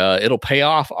week. It'll pay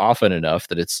off often enough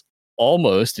that it's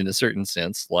almost, in a certain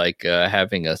sense, like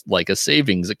having a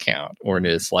savings account or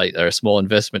a small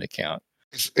investment account.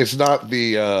 It's not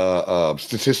the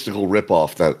statistical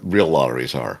ripoff that real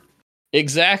lotteries are.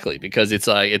 Exactly, because it's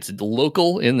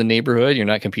local in the neighborhood. You're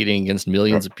not competing against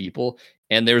millions of people,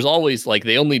 and there's always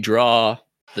they only draw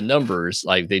the numbers,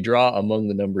 they draw among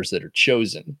the numbers that are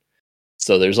chosen.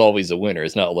 So there's always a winner.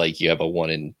 It's not like you have a 1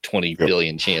 in 20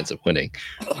 billion chance of winning.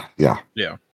 Yeah.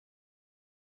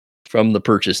 From the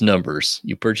purchase numbers,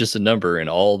 you purchase a number, and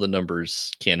all the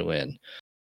numbers can win.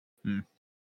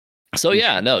 So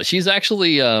yeah, no, she's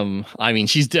actually,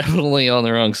 she's definitely on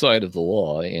the wrong side of the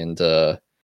law, and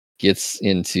gets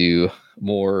into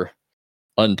more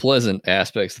unpleasant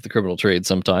aspects of the criminal trade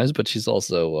sometimes. But she's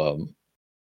also,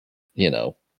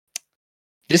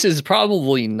 this is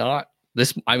probably not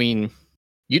this.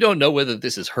 You don't know whether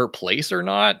this is her place or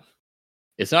not.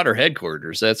 It's not her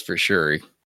headquarters, that's for sure.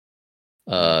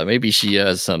 Maybe she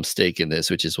has some stake in this,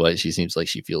 which is why she seems like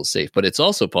she feels safe. But it's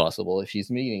also possible if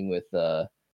she's meeting with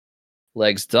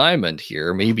Legs Diamond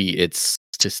here, maybe it's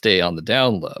to stay on the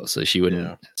down low, so she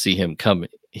wouldn't see him coming.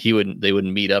 They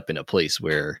wouldn't meet up in a place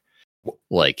where,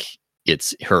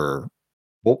 it's her.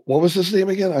 What was his name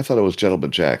again? I thought it was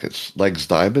Gentleman Jack. It's Legs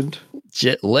Diamond?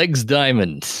 Legs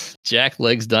Diamond. Jack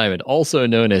Legs Diamond, also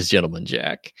known as Gentleman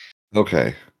Jack.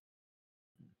 Okay.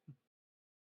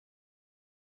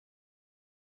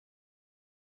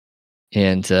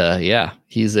 And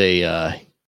he's an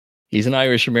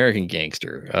Irish American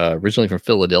gangster, originally from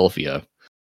Philadelphia,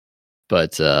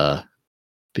 but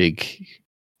big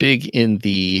in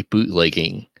the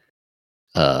bootlegging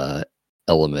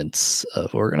elements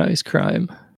of organized crime.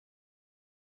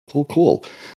 Cool.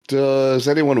 Does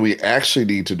anyone we actually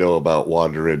need to know about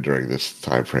wander in during this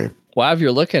time frame? While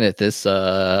you're looking at this,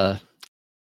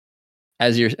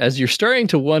 as you're starting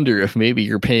to wonder if maybe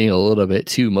you're paying a little bit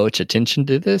too much attention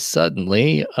to this,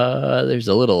 suddenly there's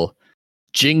a little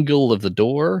jingle of the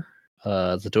door.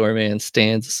 The doorman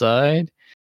stands aside,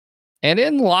 and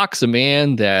in walks a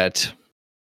man that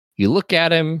you look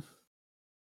at him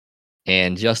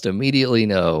and just immediately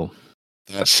know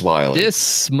that's Smiley.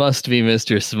 This must be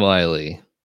Mr. Smiley.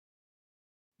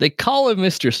 They call him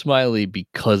Mr. Smiley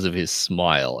because of his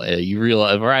smile. You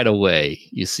realize right away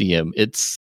you see him.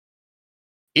 It's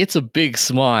a big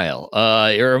smile.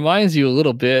 It reminds you a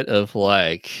little bit of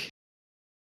like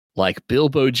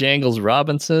Bilbo Jangles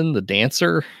Robinson, the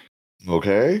dancer.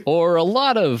 Okay. Or a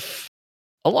lot of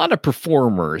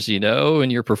performers,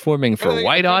 and you're performing for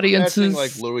white audiences.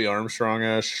 Like Louis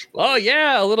Armstrong-ish. Oh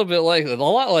yeah, a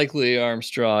lot like Louis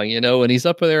Armstrong, when he's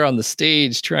up there on the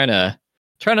stage trying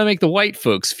to make the white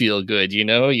folks feel good,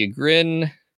 you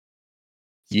grin,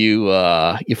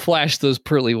 you flash those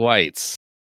pearly whites.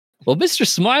 Well, Mr.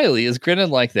 Smiley is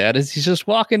grinning like that as he's just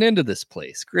walking into this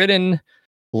place, grinning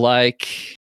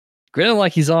like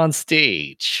he's on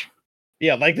stage.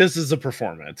 Yeah, like this is a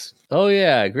performance. Oh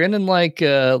yeah, grinning like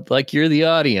you're the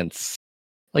audience,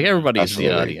 like everybody's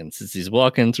Absolutely. The audience as he's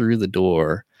walking through the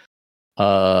door,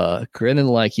 grinning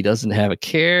like he doesn't have a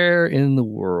care in the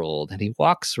world, and he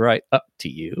walks right up to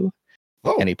you,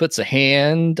 and he puts a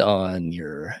hand on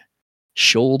your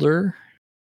shoulder,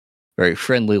 very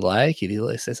friendly like.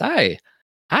 He says, "I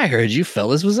heard you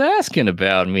fellas was asking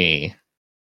about me."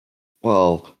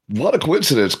 Well, what a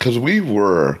coincidence, because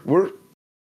we're.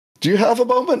 Do you have a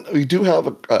moment? We do have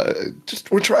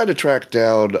we're trying to track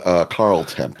down Carl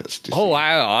Tempest. Oh,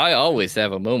 I always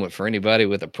have a moment for anybody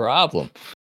with a problem.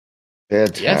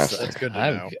 Fantastic. Yes, that's good to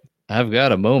know. I've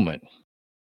got a moment.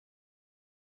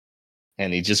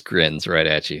 And he just grins right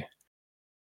at you.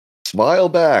 Smile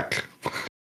back.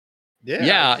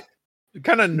 Yeah.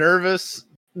 Kind of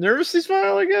nervously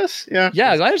smile, I guess. Yeah.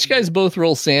 Yeah, why don't you guys both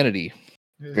roll sanity?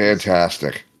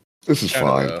 Fantastic. This is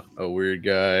fine. A weird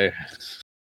guy.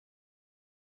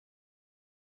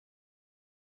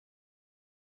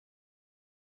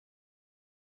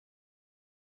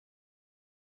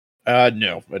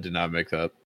 No, I did not make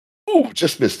that. Oh,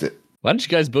 just missed it. Why don't you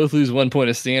guys both lose 1 point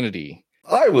of sanity?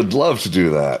 I would love to do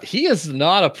that. He is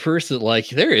not a person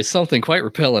there is something quite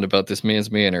repellent about this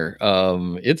man's manner.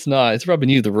 It's rubbing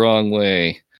you the wrong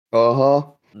way. Uh-huh.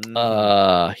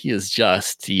 He is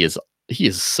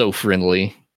so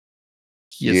friendly.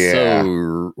 He is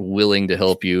so willing to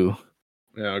help you.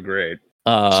 Yeah, great.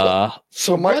 What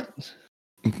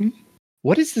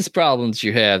is this problem that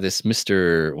you have, this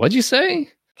Mr. What'd you say?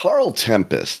 Carl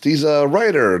Tempest. He's a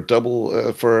writer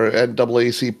for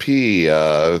NAACP.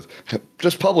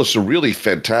 Just published a really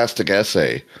fantastic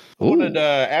essay. I wanted to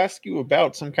ask you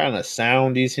about some kind of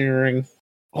sound he's hearing.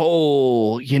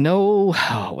 Oh, you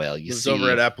see.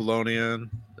 Over at Apollonian.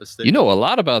 You know a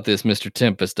lot about this, Mr.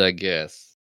 Tempest, I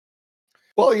guess.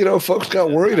 Well, folks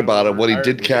got worried about it when he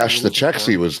did cash the checks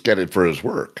he was getting for his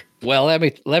work. Well,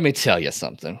 let me tell you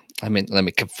something. Let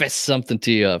me confess something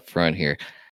to you up front here.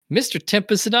 Mr.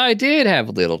 Tempest and I did have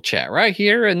a little chat right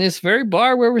here in this very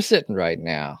bar where we're sitting right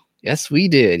now. Yes, we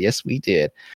did.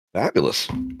 Fabulous.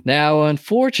 Now,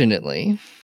 unfortunately,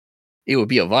 it would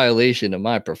be a violation of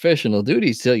my professional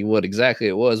duties to tell you what exactly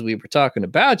it was we were talking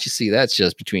about. You see, that's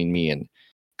just between me and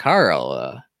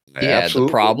Carl. He had the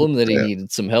problem that he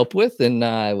needed some help with, and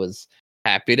I was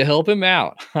happy to help him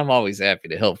out. I'm always happy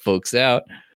to help folks out.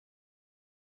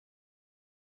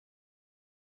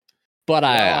 But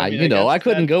I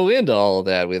couldn't go into all of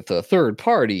that with a third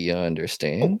party, you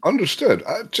understand? Oh, understood.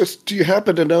 Do you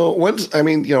happen to know when's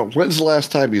the last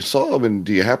time you saw him, and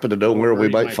do you happen to know where we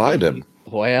might find him?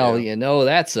 Well,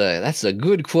 that's a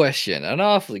good question, an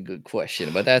awfully good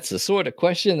question, but that's the sort of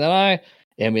question that I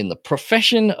am in the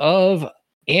profession of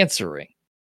answering.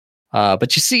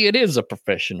 But you see, it is a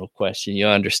professional question, you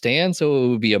understand? So it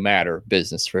would be a matter of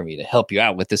business for me to help you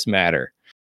out with this matter.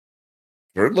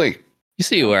 Certainly. You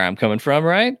see where I'm coming from,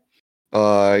 right?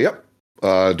 Yep.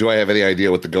 Do I have any idea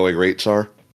what the going rates are?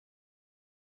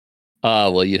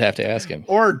 Well, you'd have to ask him.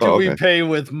 Or do we pay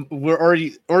with, or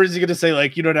is he going to say,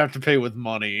 like, you don't have to pay with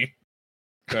money?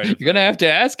 You're going to have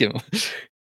to ask him.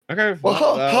 Okay. Well,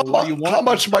 how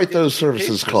much might those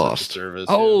services cost? You've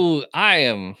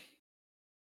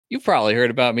probably heard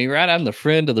about me, right? I'm the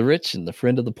friend of the rich and the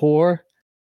friend of the poor.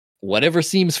 Whatever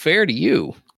seems fair to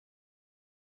you.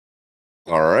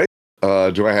 All right.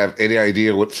 Do I have any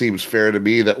idea what seems fair to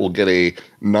me that will get a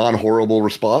non-horrible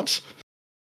response?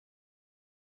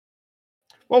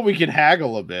 Well, we can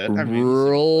haggle a bit.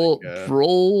 Roll.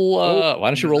 Why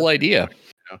don't you roll idea?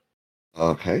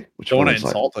 Okay. Don't want to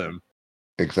insult him.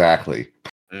 Exactly.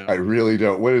 Yeah. I really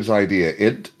don't. What is idea?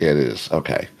 It is.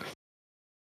 Okay.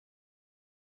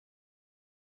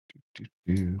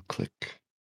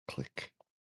 Click.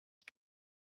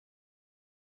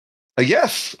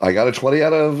 Yes, I got a 20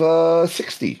 out of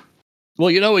 60. Well,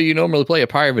 you normally play a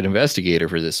private investigator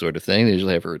for this sort of thing. They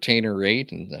usually have a retainer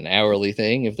rate and an hourly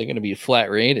thing. If they're going to be a flat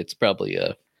rate, it's probably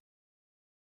 $3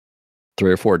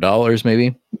 or $4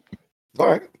 maybe. All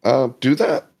right, do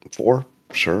that for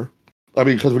sure. I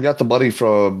mean, because we got the money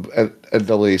from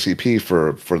NAACP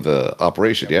for the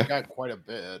operation, yeah? We got quite a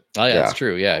bit. Oh, yeah, that's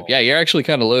true. Yeah, you're actually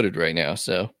kind of loaded right now,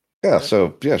 so. Yeah,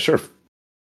 so, yeah, sure.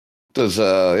 Does,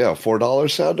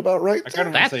 $4 sound about right? I kind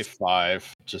of want to say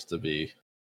 5, just to be,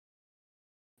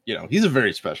 he's a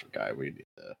very special guy. We need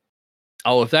to.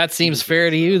 Oh, if that seems fair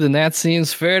to you, then that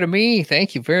seems fair to me.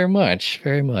 Thank you very much.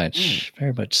 Very much.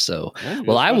 Very much so. Yeah,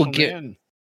 well, I will get.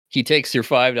 He takes your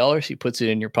 $5. He puts it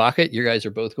in your pocket. You guys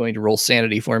are both going to roll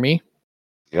sanity for me.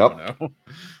 Yep. Oh, no.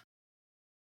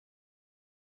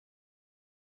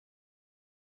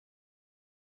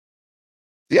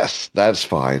 Yes, that's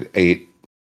fine. 8.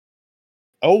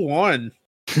 1.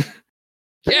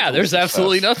 Yeah, there's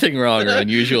absolutely nothing wrong or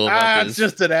unusual about this. It's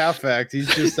just an affect. He's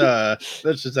just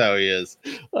that's just how he is.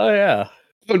 Oh yeah.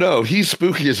 Oh no, he's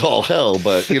spooky as all hell,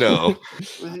 but we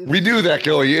knew that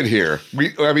going in here.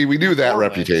 We knew that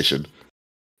reputation.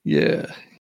 Yeah.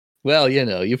 Well,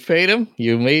 you paid him.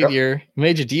 You made your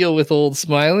deal with Old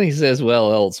Smiley. He says,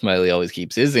 well, Old Smiley always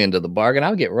keeps his end of the bargain.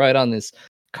 I'll get right on this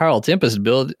Carl Tempest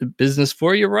business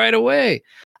for you right away.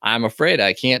 I'm afraid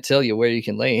I can't tell you where you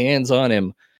can lay hands on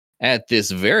him at this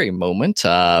very moment,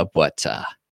 but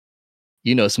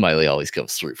Smiley always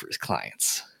comes through for his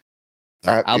clients.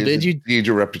 I'll bid you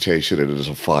your reputation, and it is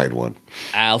a fine one.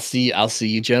 I'll see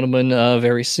you gentlemen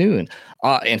very soon.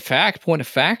 In fact, point of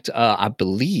fact, I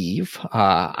believe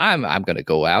I'm going to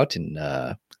go out and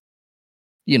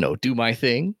do my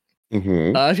thing.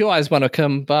 Mm-hmm. If you guys want to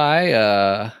come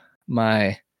by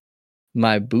my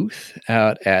booth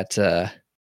out at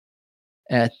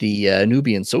the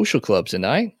Nubian Social Club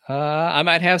tonight, I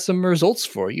might have some results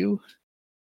for you.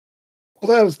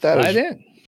 Well, that is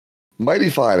mighty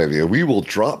fine of you. We will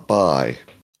drop by.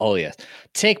 Oh yes,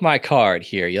 take my card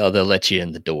here. They'll let you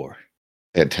in the door.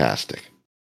 Fantastic.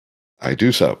 I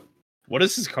do so. What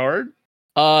is his card?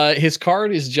 His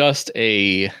card is just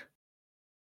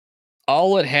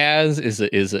all it has is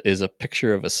a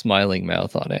picture of a smiling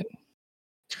mouth on it.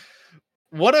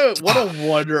 What a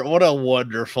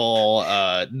wonderful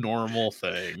normal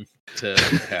thing to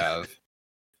have.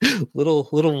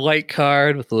 little white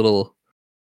card with a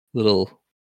little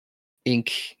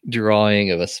ink drawing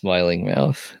of a smiling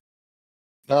mouth.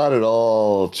 Not at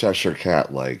all Cheshire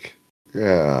Cat like.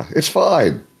 Yeah, it's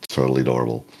fine. It's totally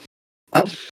normal.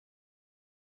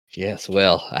 Yes,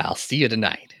 well, I'll see you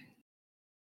tonight.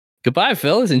 Goodbye,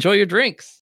 fellas. Enjoy your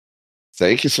drinks.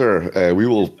 Thank you, sir. We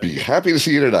will be happy to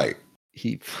see you tonight.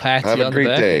 He pats you on the back. Have a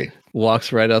great day.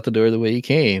 Walks right out the door the way he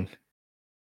came.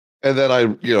 And then I,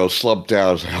 slumped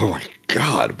down. Oh my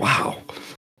God! Wow.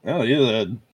 Oh, yeah.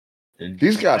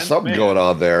 He's got something going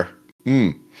on there.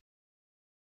 Mm-hmm.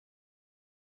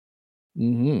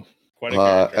 Quite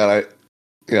a and I,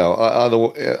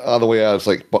 on the way out, it's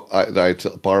like I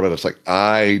tell Barman, it's like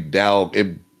I now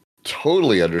am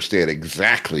totally understand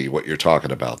exactly what you're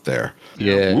talking about there.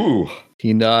 Yeah. Ooh.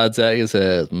 He nods at his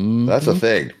head. Mm-hmm. That's a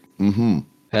thing. Mm-hmm.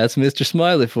 That's Mr.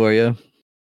 Smiley for you.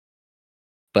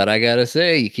 But I gotta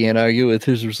say, you can't argue with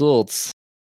his results.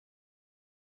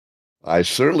 I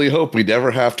certainly hope we never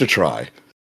have to try.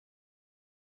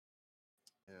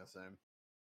 Yeah, same.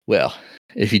 Well,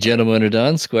 if you gentlemen are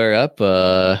done, square up.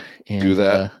 And do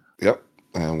that. Yep,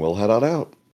 and we'll head on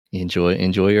out. Enjoy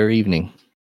your evening.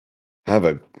 Have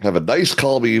a nice,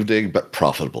 calm evening, but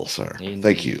profitable, sir. Indeed.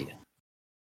 Thank you.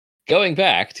 Going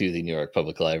back to the New York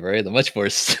Public Library, the much more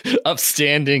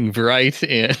upstanding, bright,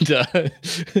 and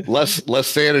less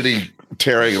sanity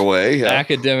tearing away. Yeah.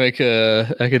 Academic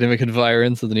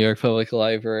environs of the New York Public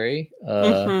Library.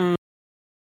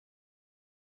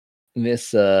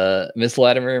 Mrs.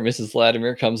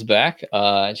 Latimer comes back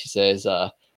and she says,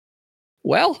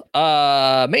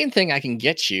 main thing I can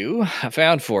get you, I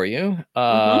found for you,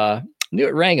 knew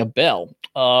it rang a bell.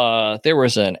 There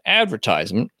was an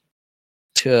advertisement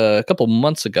a couple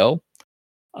months ago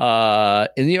in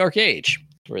the New York Age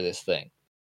for this thing.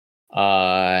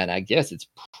 And I guess it's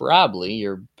probably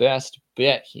your best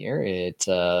bet here.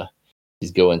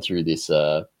 She's going through this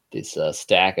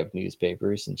stack of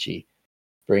newspapers, and she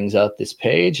brings out this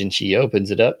page and she opens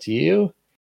it up to you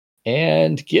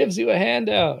and gives you a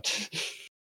handout.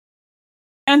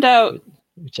 Handout.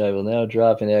 Which I will now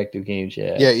drop in active game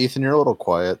chat. Yeah, Ethan, you're a little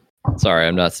quiet. Sorry,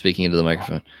 I'm not speaking into the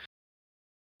microphone.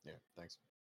 Yeah, thanks.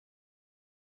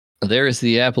 There is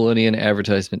the Apollonian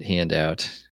advertisement handout.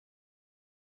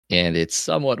 And it's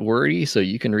somewhat wordy, so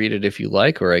you can read it if you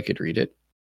like, or I could read it.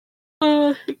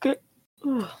 Okay.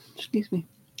 Oh, excuse me.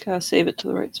 Gotta save it to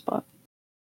the right spot.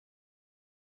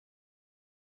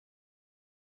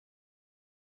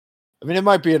 I mean, it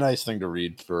might be a nice thing to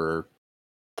read for.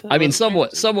 I mean,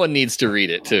 someone needs to read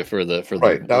it too for the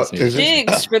right now.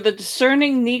 Digs for the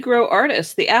discerning Negro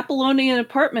artist. The Apollonian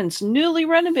apartments, newly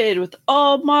renovated with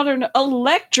all modern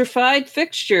electrified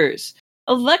fixtures.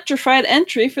 Electrified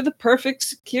entry for the perfect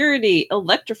security.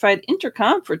 Electrified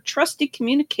intercom for trusty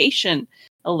communication.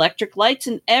 Electric lights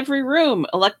in every room.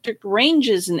 Electric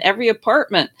ranges in every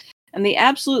apartment. And the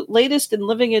absolute latest in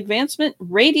living advancement,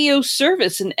 radio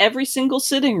service in every single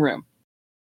sitting room.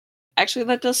 Actually,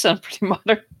 that does sound pretty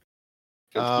modern.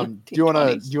 Do you want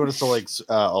us to like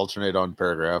alternate on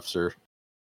paragraphs or?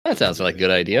 That sounds like a good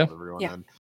idea. Yeah.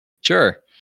 Sure.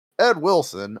 Ed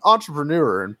Wilson,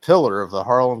 entrepreneur and pillar of the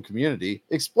Harlem community,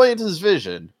 explained his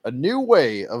vision, a new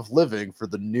way of living for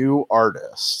the new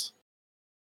artist.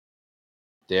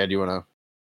 Dan, do you want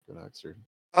to go next?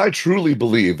 I truly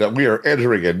believe that we are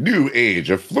entering a new age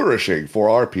of flourishing for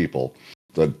our people.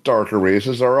 The darker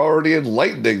races are already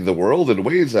enlightening the world in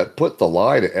ways that put the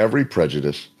lie to every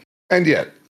prejudice. And yet,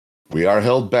 we are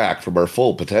held back from our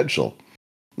full potential.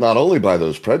 Not only by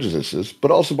those prejudices,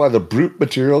 but also by the brute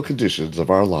material conditions of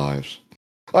our lives.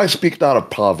 I speak not of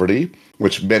poverty,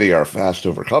 which many are fast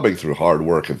overcoming through hard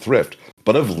work and thrift,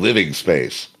 but of living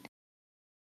space.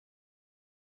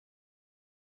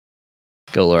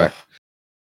 Go, Laura.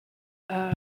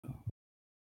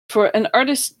 For an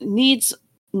artist needs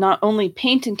not only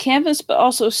paint and canvas, but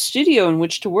also a studio in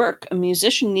which to work. A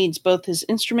musician needs both his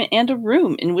instrument and a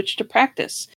room in which to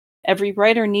practice. Every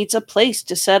writer needs a place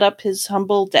to set up his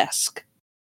humble desk.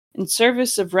 In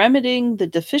service of remedying the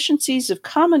deficiencies of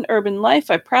common urban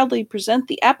life, I proudly present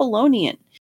the Apollonian.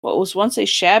 What was once a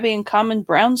shabby and common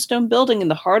brownstone building in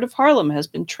the heart of Harlem has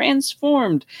been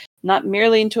transformed, not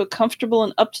merely into a comfortable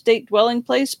and up-to-date dwelling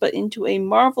place, but into a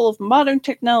marvel of modern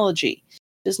technology.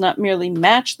 It does not merely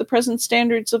match the present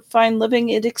standards of fine living,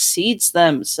 it exceeds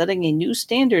them, setting a new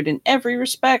standard in every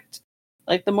respect.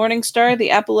 Like the morning star,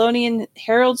 the Apollonian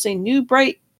heralds a new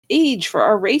bright age for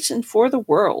our race and for the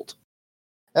world.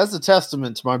 As a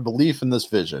testament to my belief in this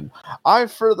vision, I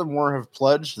furthermore have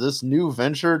pledged this new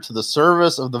venture to the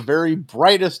service of the very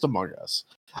brightest among us.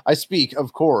 I speak,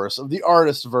 of course, of the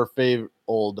artist of our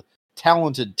old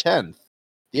talented 10th.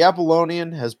 The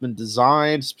Apollonian has been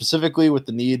designed specifically with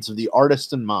the needs of the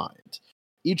artist in mind.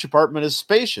 Each apartment is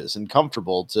spacious and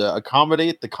comfortable to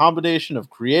accommodate the combination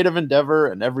of creative endeavor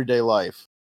and everyday life.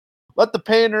 Let the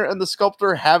painter and the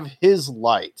sculptor have his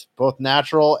light, both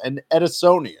natural and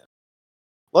Edisonian.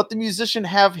 Let the musician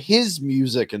have his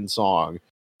music and song.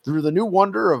 Through the new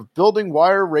wonder of building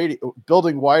wide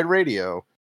radio,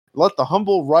 let the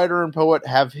humble writer and poet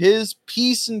have his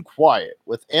peace and quiet,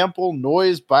 with ample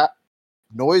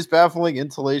noise-baffling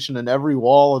insulation in every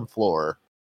wall and floor.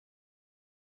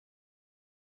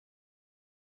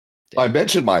 I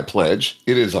mentioned my pledge.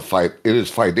 It is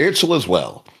financial as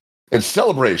well. In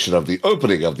celebration of the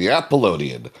opening of the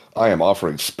Apollonian, I am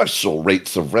offering special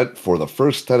rates of rent for the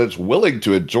first tenants willing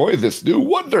to enjoy this new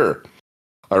wonder.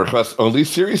 I request only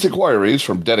serious inquiries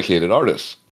from dedicated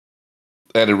artists.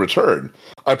 And in return,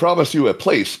 I promise you a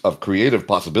place of creative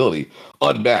possibility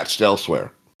unmatched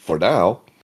elsewhere. For now,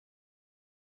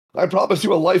 I promise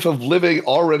you a life of living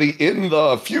already in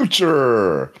the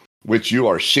future, which you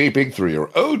are shaping through your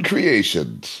own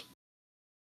creations.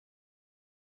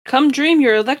 Come dream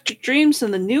your electric dreams in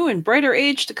the new and brighter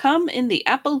age to come in the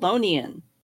Apollonian.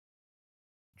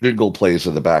 Jingle plays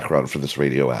in the background for this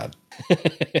radio ad.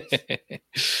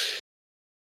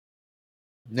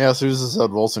 Yeah, so who's this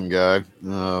Ed Wilson guy?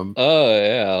 Oh,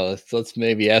 yeah. Let's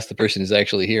maybe ask the person who's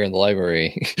actually here in the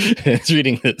library that's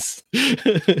reading this.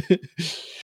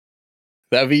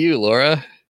 That'd be you, Laura.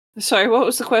 Sorry, what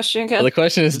was the question again? Well, the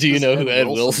question is, do you know who Ed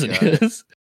Wilson is?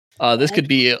 This could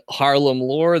be Harlem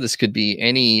lore. This could be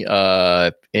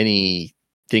anything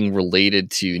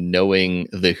related to knowing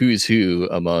the who's who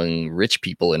among rich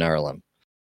people in Harlem.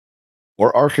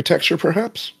 Or architecture,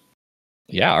 perhaps?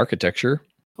 Yeah, architecture.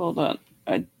 Hold on.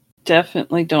 I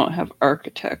definitely don't have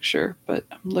architecture, but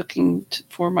I'm looking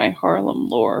for my Harlem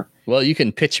lore. Well, you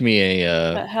can pitch me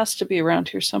that has to be around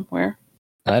here somewhere.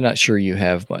 I'm not sure you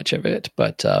have much of it,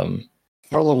 but...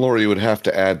 Harlem lore you would have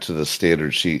to add to the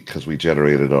standard sheet because we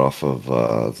generated off of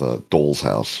the Dole's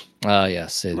House.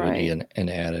 Yes, it would be an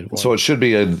added one. So it should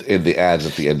be in the ads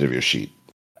at the end of your sheet.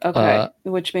 Okay,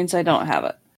 which means I don't have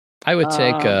it. I would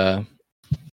take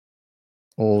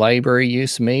library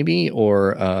use, maybe,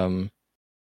 or I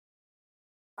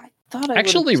thought I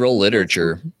actually roll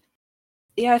literature.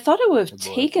 I thought it would have Good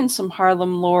boy. taken some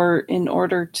Harlem lore in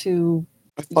order to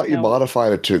I thought you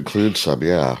modified it to include some,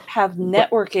 yeah. have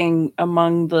networking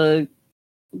among the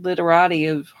literati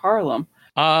of Harlem.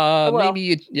 well. Maybe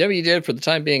you did. For the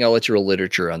time being, I'll let you roll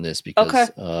literature on this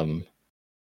because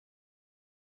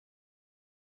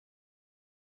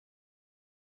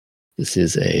this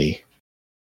is it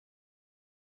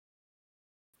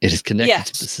is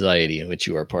connected to the society in which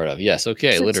you are part of. Yes,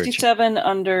 okay, 67 literature.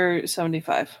 under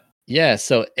 75. Yeah,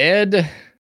 so Ed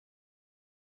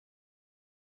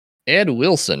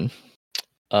Wilson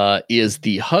is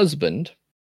the husband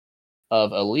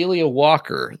of Alelia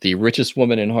Walker, the richest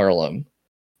woman in Harlem.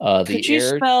 Could you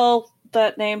spell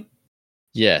that name?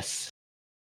 Yes.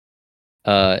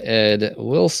 Ed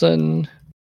Wilson,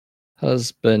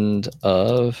 husband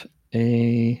of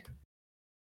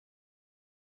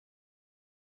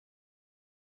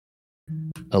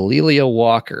Alelia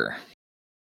Walker.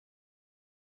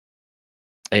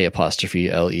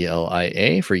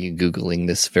 A''Lelia for you Googling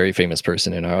this very famous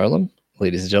person in Harlem,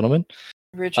 ladies and gentlemen.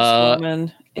 Richest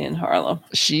woman in Harlem.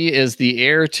 She is the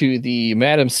heir to the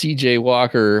Madam C.J.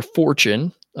 Walker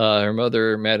fortune. Her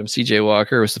mother, Madam C.J.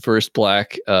 Walker, was the first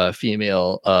black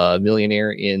female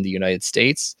millionaire in the United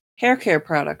States. Hair care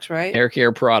products, right? Hair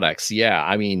care products, yeah.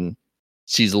 I mean,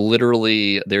 she's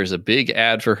literally, there's a big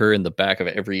ad for her in the back of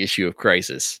every issue of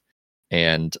Crisis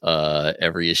and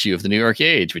every issue of the New York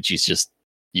Age, which is just,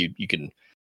 you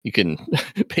can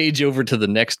page over to the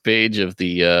next page of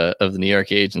the New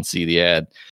York Age and see the ad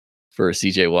for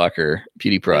CJ Walker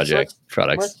beauty products.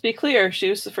 Let's be clear. She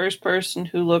was the first person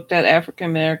who looked at African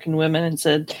American women and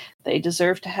said they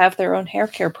deserve to have their own hair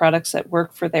care products that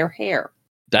work for their hair.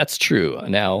 That's true.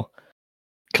 Now,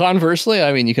 conversely,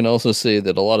 I mean, you can also say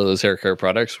that a lot of those hair care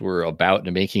products were about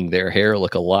making their hair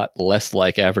look a lot less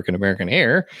like African American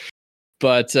hair.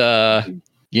 But,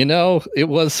 it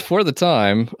was for the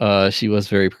time. She was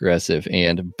very progressive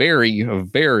and very,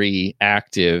 very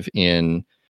active in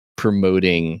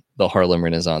promoting the Harlem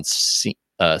Renaissance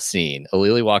scene.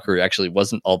 Alelia Walker actually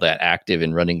wasn't all that active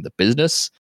in running the business,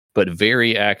 but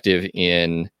very active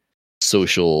in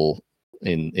social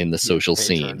in the social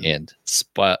scene and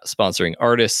sponsoring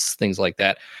artists, things like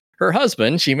that. Her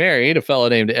husband, she married a fellow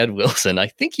named Ed Wilson. I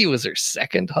think he was her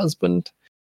second husband.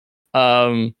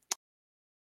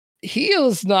 He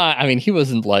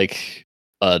wasn't like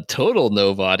a total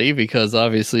nobody because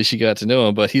obviously she got to know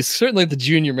him, but he's certainly the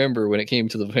junior member when it came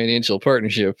to the financial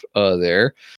partnership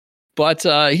there. But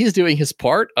he's doing his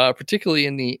part, particularly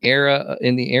in the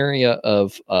area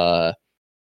of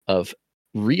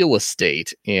real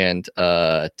estate and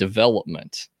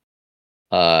development.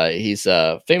 He's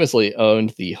famously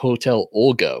owned the Hotel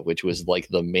Olga, which was like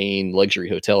the main luxury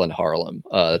hotel in Harlem.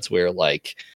 That's where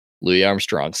like Louis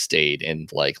Armstrong stayed and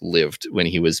like lived when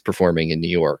he was performing in New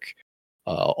York.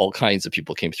 All kinds of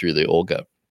people came through the Olga.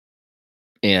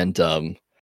 And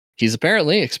he's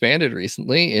apparently expanded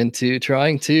recently into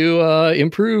trying to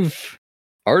improve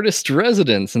artist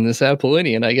residence in this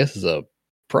Apollonian, I guess is a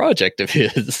project of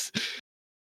his.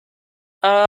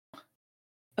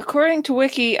 According to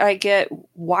Wiki, I get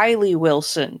Wiley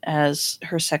Wilson as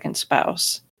her second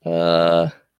spouse.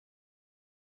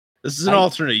 This is an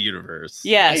alternate universe.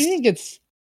 Yes.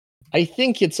 I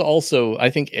think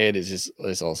Ed is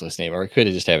also his name, or I could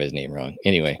have just have his name wrong.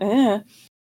 Anyway.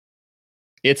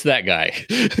 It's that guy.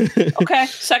 Okay,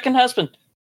 second husband.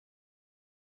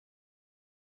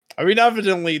 I mean,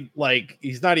 evidently, like,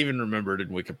 he's not even remembered in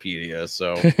Wikipedia,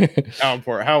 so how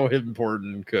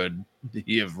important could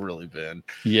he have really been?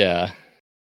 Yeah.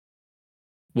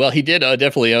 Well, he did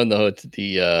definitely own the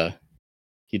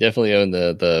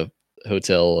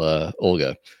Hotel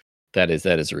Olga. That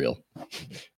is real.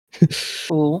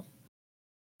 Cool.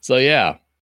 So yeah.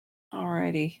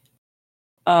 Alrighty.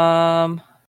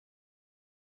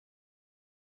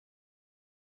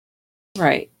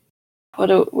 Right.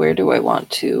 Where do I want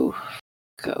to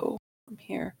go from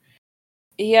here?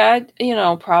 Yeah,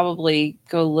 probably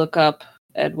go look up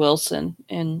Ed Wilson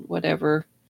in whatever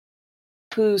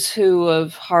who's who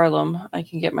of Harlem I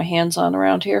can get my hands on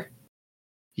around here.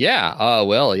 Yeah.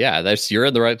 Well, yeah, you're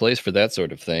in the right place for that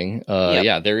sort of thing. Yep.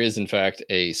 Yeah, there is in fact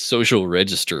a social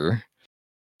register.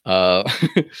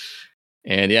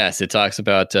 And yes, it talks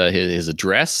about his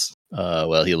address.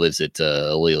 Well, he lives at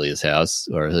Alelia's house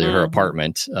or her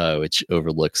apartment, which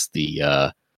overlooks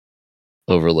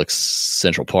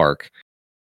Central Park.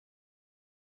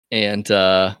 And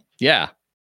yeah.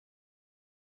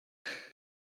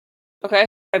 Okay.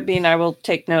 I mean, I will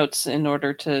take notes in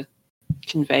order to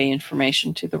convey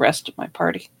information to the rest of my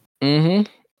party.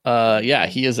 Mm-hmm. Yeah,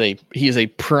 he is a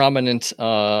prominent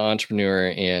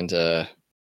entrepreneur and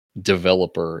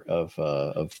developer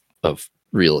of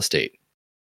real estate.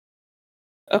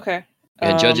 Okay.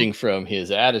 And judging from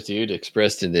his attitude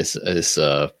expressed in this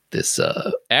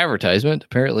advertisement,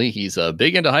 apparently he's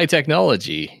big into high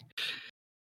technology.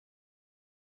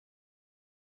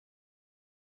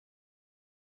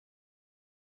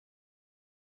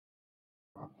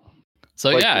 So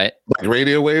like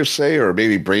radio waves, say, or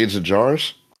maybe braids and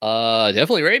jars.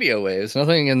 Definitely radio waves.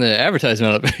 Nothing in the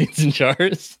advertisement of braids and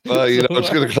jars. It's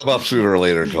going to come up sooner or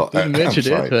later. Didn't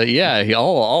mention it, but yeah, he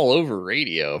all over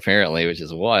radio apparently, which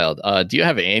is wild. Do you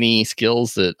have any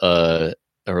skills that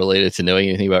are related to knowing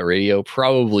anything about radio?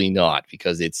 Probably not,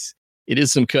 because it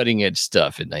is some cutting edge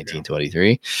stuff in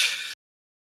 1923.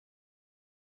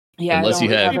 Yeah, unless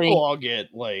you have people all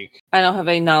get like I don't have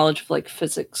any knowledge of like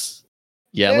physics.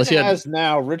 Yeah, unless you have as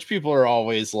now, rich people are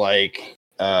always like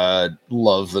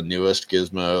love the newest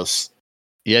gizmos.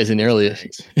 Yeah, he's an early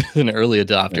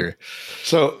adopter.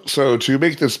 So to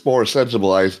make this more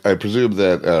sensible, I presume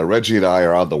that Reggie and I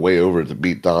are on the way over to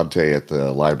meet Dante at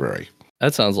the library.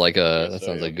 That sounds like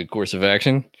a good course of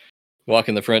action. Walk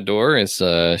in the front door as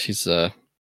she's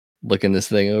looking this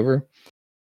thing over.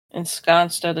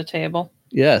 Ensconced at a table.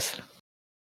 Yes.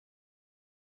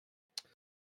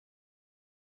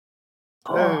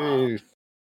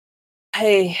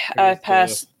 Hey, I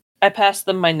passed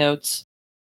them my notes.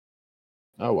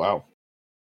 Oh wow!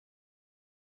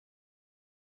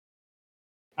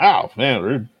 Ow, man,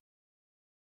 rude.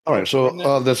 All right,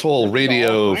 so this whole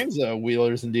radio,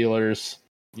 wheelers and dealers.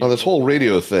 On this whole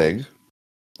radio thing,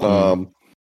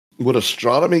 would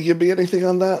astronomy give me anything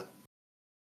on that?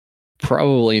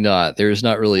 Probably not. There's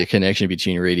not really a connection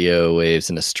between radio waves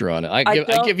and astronomy. I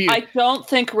don't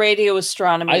think radio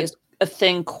astronomy is a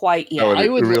thing quite yet.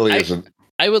 No, it really isn't.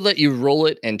 I would let you roll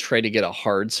it and try to get a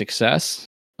hard success.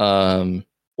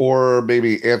 Or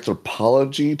maybe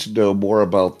anthropology to know more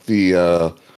about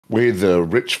the way the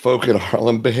rich folk in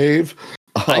Harlem behave.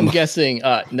 I'm guessing.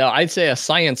 No, I'd say a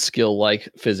science skill like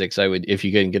physics. I would, if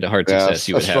you can get a hard success,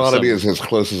 you would have astronomy is as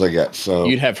close as I get. So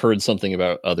you'd have heard something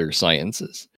about other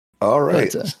sciences. All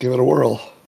right, let's give it a whirl.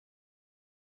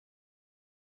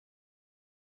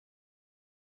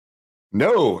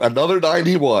 No, another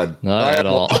 91. Not at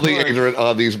all. I'm ignorant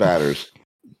on these matters.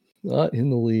 Not in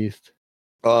the least.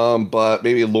 But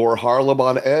maybe Lore Harlem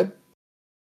on Ed.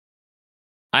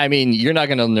 I mean, you're not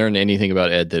going to learn anything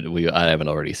about Ed that I haven't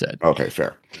already said. Okay,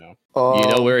 fair. You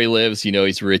know where he lives. You know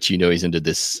he's rich. You know he's into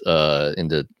this.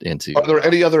 Into. Are there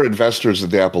any other investors in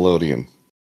the Apollonian?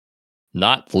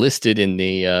 Not listed in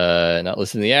the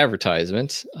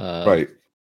advertisement. Right.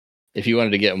 If you wanted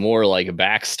to get more like a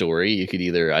backstory, you could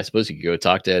I suppose you could go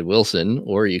talk to Ed Wilson,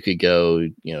 or you could go,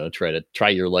 try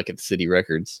your luck at the City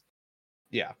Records.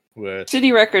 Yeah.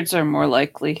 City Records are more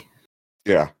likely.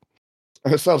 Yeah.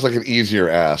 It sounds like an easier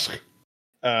ask.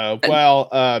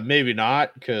 Maybe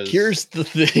not, because here's the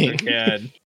thing.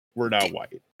 Again, we're not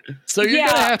white. So you're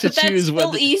gonna have to choose. That's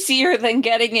still easier than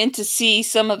getting in to see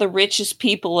some of the richest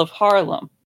people of Harlem.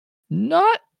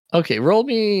 Not okay. Roll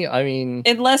me. I mean,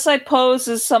 unless I pose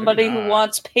as somebody who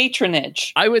wants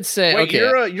patronage, I would say. Wait,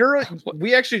 okay,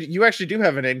 you actually do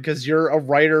have an in because you're a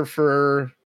writer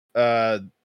for the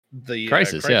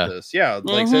Crisis. Yeah.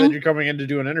 Like say that you're coming in to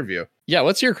do an interview. Yeah.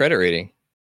 What's your credit rating?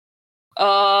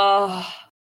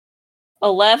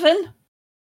 11.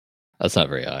 That's not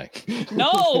very high.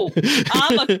 No,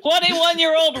 I'm a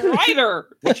 21-year-old writer.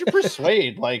 What'd you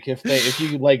persuade? Like if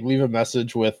you like leave a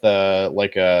message with at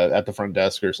the front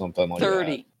desk or something like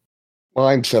 30. that. Well,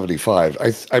 I'm 75.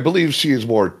 I believe she is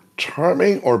more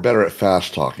charming or better at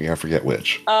fast talking. I forget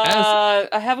which. I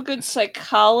have a good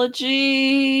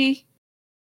psychology,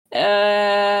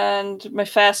 and my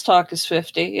fast talk is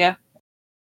 50. Yeah.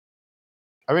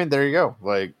 I mean, there you go.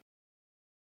 Like,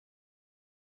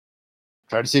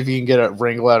 try to see if you can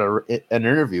wrangle out an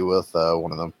interview with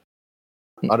one of them,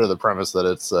 under the premise that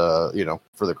it's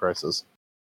for the crisis.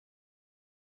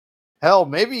 Hell,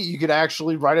 maybe you could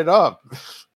actually write it up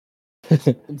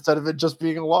instead of it just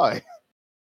being a lie.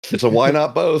 So why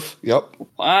not both? Yep.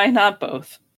 Why not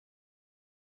both?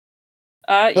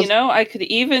 I could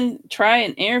even try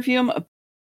and interview him about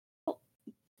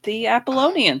the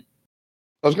Apollonian.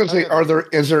 I was going to say,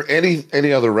 is there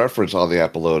any other reference on the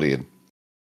Apollonian?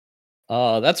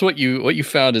 That's what you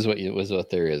found is what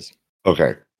there is.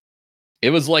 Okay. It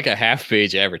was like a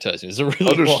half-page advertisement. It was a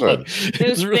really long. It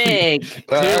was really big.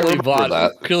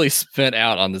 Clearly spent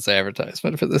out on this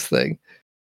advertisement for this thing.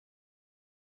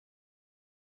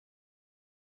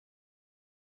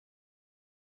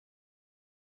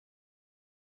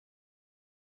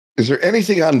 Is there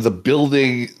anything on the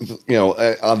building,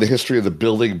 on the history of the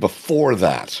building before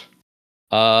that?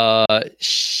 The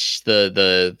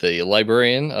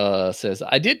librarian says,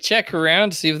 I did check around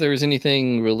to see if there was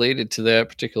anything related to that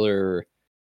particular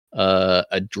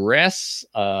address.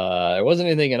 There wasn't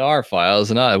anything in our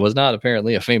files, and it was not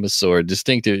apparently a famous or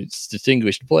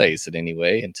distinguished place in any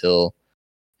way until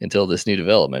this new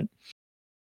development.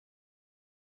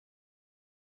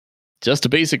 Just a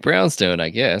basic brownstone, I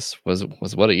guess, was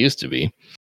what it used to be.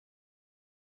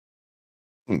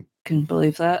 Can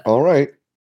believe that. All right.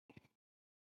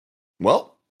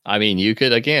 Well, I mean, you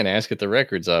could again ask at the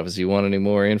records office if you want any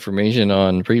more information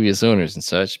on previous owners and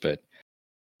such, but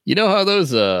you know how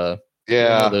those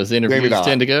those interviews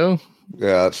tend to go.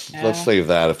 Yeah, let's save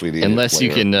that if we need. Unless you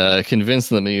can convince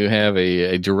them you have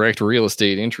a direct real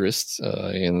estate interest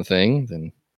in the thing,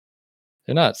 then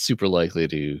they're not super likely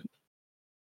to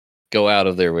go out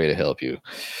of their way to help you.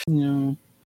 No.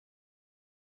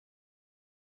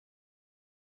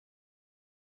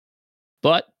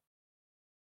 But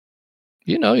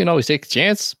you can always take the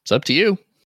chance. It's up to you.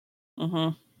 Mm-hmm.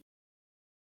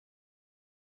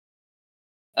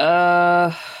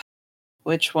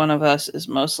 Which one of us is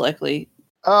most likely?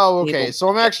 Oh, okay. So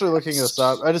I'm actually looking this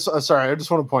up. I just want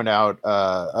to point out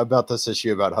about this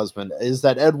issue about husband is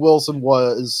that Ed Wilson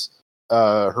was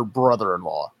her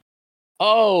brother-in-law.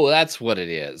 Oh, that's what it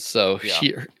is. So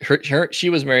Yeah.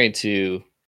 she was married to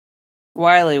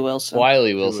Wiley Wilson.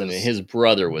 And his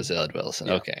brother was Ed Wilson.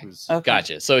 Yeah, Okay. Okay.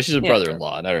 Gotcha. So she's a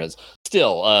brother-in-law. In other words,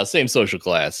 still same social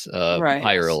class, Right.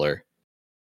 high roller.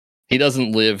 He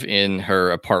doesn't live in her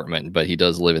apartment, but he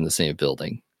does live in the same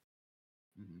building.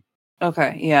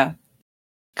 Okay, yeah.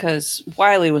 Because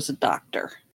Wiley was a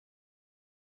doctor.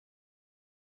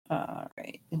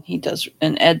 Right.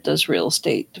 And Ed does real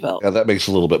estate development. Yeah, that makes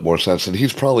a little bit more sense. And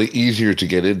he's probably easier to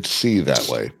get in to see that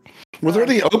way. Were there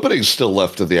any openings still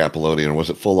left in the Apollonian, or was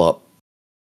it full up?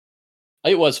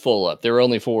 It was full up. There were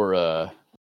only four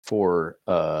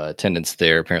attendants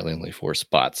there. Apparently only 4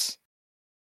 spots.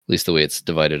 At least the way it's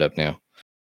divided up now.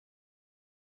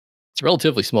 It's a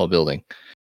relatively small building.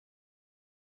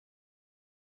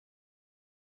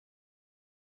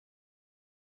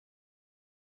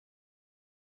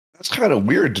 That's kind of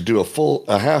weird to do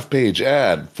a half-page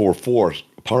ad for 4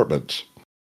 apartments.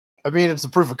 I mean, it's a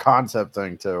proof of concept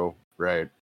thing too, right?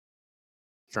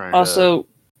 Also,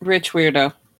 rich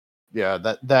weirdo. Yeah,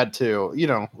 that too.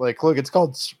 Look, it's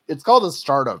called a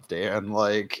startup, Dan.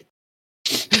 Like,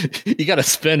 you got to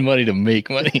spend money to make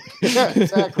money. Yeah,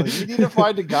 exactly. You need to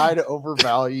find a guy to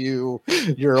overvalue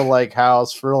your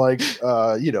house for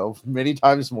many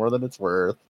times more than it's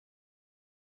worth.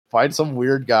 Find some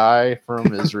weird guy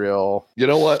from Israel. You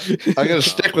know what? I'm going to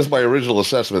stick with my original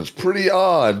assessment. It's pretty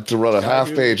odd to run a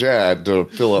half-page ad to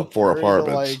fill up 4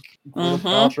 apartments. Gwyneth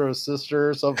Paltrow's sister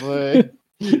or something.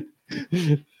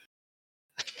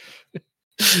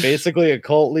 Basically a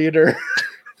cult leader,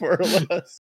 more or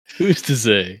less. Who's to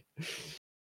say?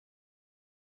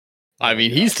 I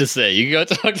mean, he's to say. You go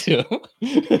talk to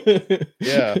him.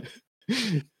 Yeah.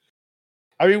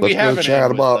 I mean, we have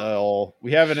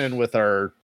an in with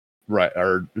our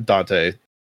Dante.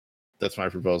 That's my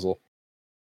proposal.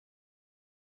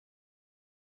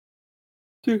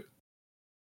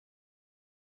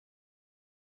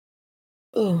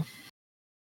 Oh.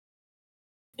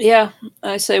 Yeah,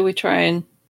 I say we try and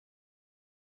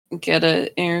get an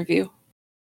interview.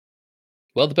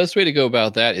 Well, the best way to go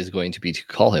about that is going to be to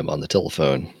call him on the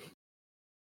telephone.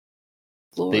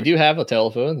 Lord. They do have a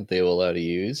telephone that they will allow to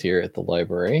use here at the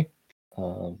library.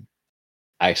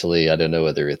 Actually, I don't know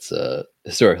whether it's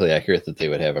historically accurate that they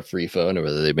would have a free phone or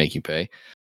whether they make you pay.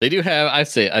 They do have. I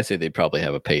say they probably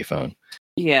have a pay phone.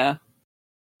 Yeah.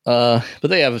 But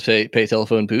they have a pay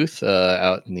telephone booth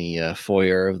out in the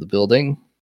foyer of the building,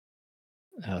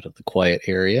 out of the quiet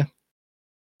area.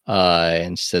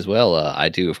 And she says, "Well, I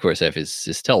do, of course, have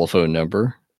his telephone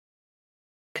number."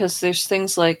 Because there's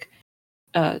things like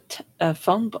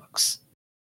phone books.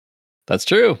 That's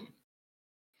true.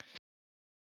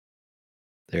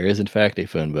 There is, in fact, a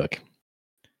phone book.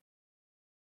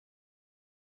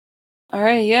 All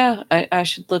right, yeah, I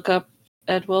should look up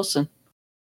Ed Wilson.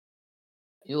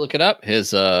 You look it up.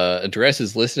 His address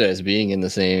is listed as being in the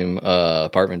same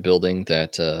apartment building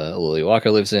that Lily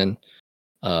Walker lives in.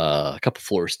 A couple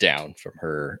floors down from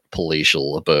her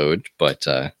palatial abode, but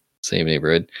same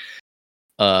neighborhood.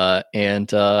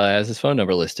 And has his phone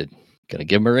number listed. Gonna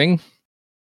give him a ring?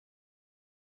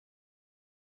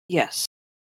 Yes.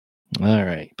 All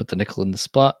right. Put the nickel in the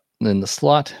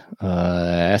slot.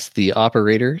 Ask the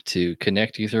operator to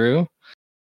connect you through.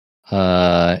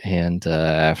 And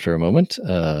after a moment,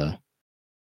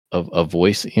 a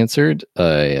voice answered.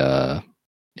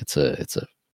 It's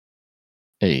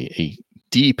a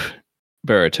deep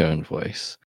baritone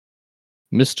voice.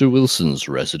 Mr. Wilson's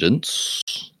residence.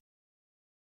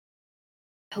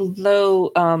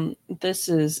 Hello, this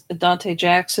is Dante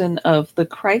Jackson of The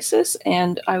Crisis,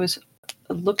 and I was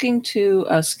looking to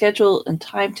schedule a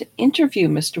time to interview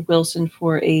Mr. Wilson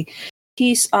for a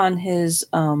piece on his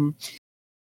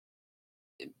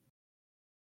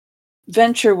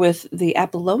venture with the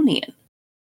Apollonian.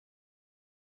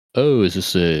 Oh,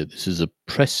 this is a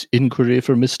press inquiry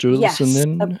for Mr.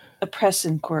 Wilson then? A press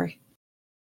inquiry.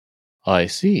 I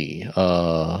see.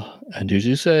 And did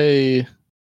you say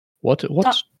what? Go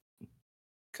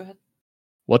ahead.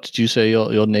 What did you say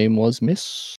your name was,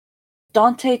 Miss?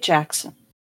 Dante Jackson.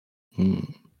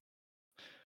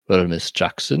 Well, Miss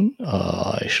Jackson,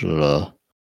 I shall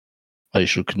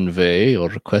convey your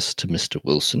request to Mr.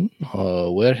 Wilson.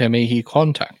 Where may he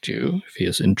contact you if he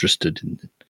is interested in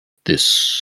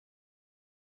this?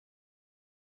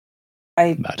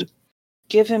 I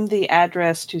give him the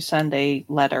address to send a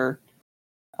letter,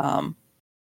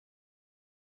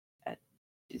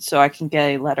 so I can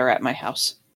get a letter at my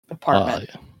house apartment.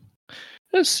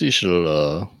 Yes, he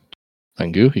shall.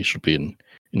 Thank you. He shall be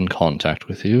in contact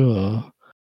with you,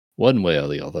 one way or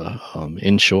the other,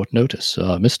 in short notice.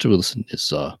 Mr. Wilson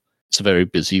is a very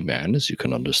busy man, as you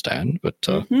can understand, but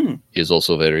he is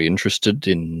also very interested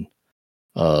in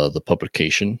the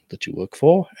publication that you work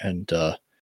for, and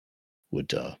we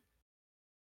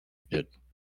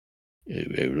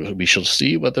shall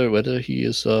see whether he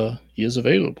is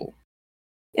available.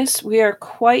 Yes, we are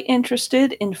quite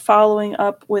interested in following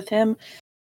up with him,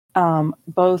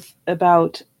 both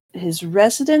about his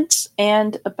residence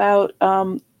and about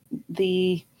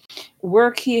the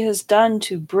work he has done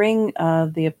to bring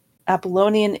the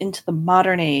Apollonian into the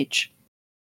modern age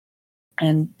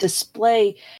and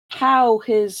display how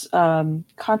his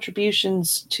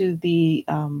contributions to the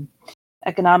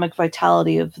economic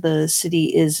vitality of the city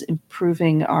is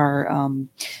improving our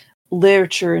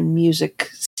literature and music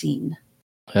scene.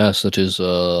 Yes, that is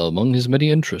among his many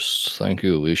interests. Thank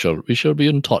you. We shall be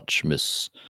in touch, Miss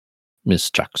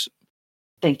Jackson.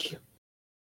 Thank you.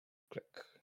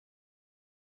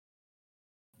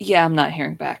 Yeah, I'm not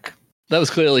hearing back. That was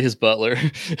clearly his butler.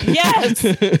 Yes!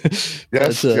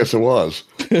 Yes, yes, it was.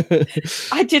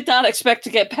 I did not expect to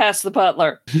get past the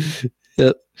butler.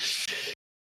 Yep.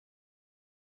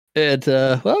 And,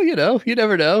 well, you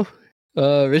never know.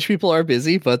 Rich people are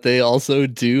busy, but they also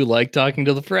do like talking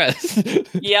to the press.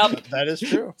 Yep. That is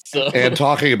true. And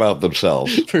talking about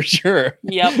themselves. For sure.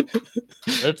 Yep.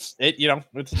 It's a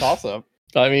toss up.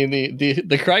 I mean,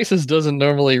 the Crisis doesn't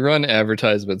normally run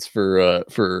advertisements for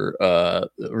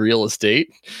real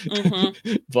estate,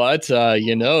 but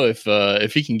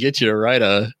if he can get you to write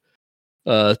a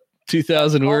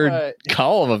 2,000 word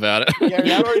column about it, yeah,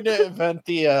 you're going to invent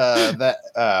the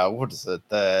what is it,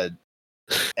 the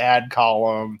ad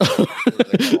column,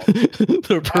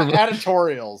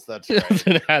 editorials. That's right.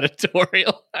 An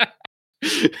editorial,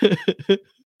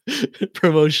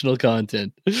 promotional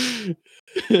content.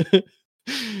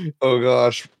 Oh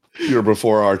gosh, you're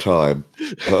before our time.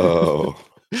 Oh,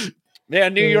 yeah,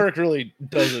 New York really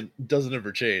doesn't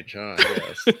ever change, huh? I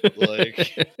guess.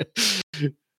 Like,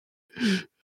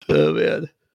 oh man.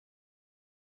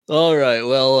 All right,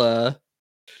 well,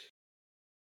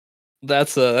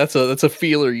 that's a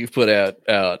feeler you've put out.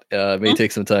 It may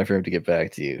take some time for him to get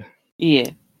back to you. Yeah.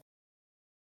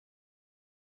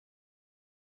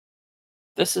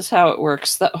 This is how it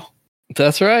works, though.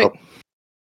 That's right. Oh.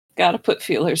 Got to put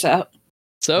feelers out.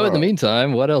 So, in the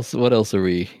meantime, what else are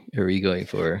we going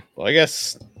for? Well, I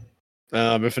guess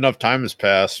if enough time has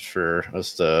passed for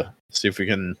us to see if we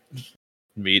can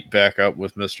meet back up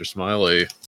with Mr. Smiley.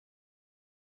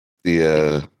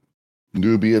 The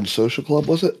Nubian Social Club,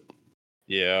 was it?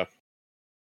 Yeah.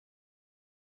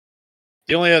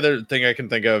 The only other thing I can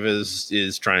think of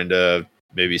is trying to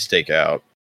maybe stake out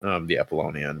the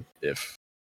Apollonian, if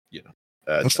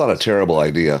that's not a terrible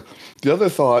idea. The other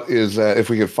thought is that if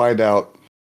we could find out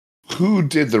who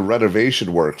did the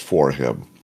renovation work for him,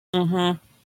 maybe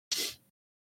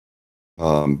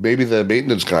the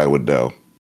maintenance guy would know.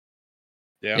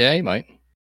 Yeah, he might.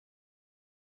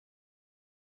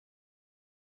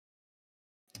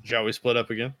 Shall we split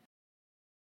up again?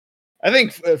 I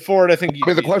think Ford. I mean,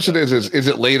 the question is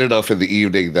it late enough in the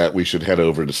evening that we should head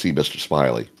over to see Mr.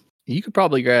 Smiley? You could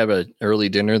probably grab an early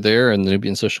dinner there in the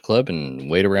Nubian Social Club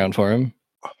and wait around for him.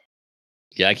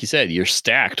 Yeah, like you said, you're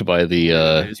stacked by the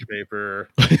newspaper,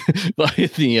 by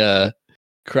the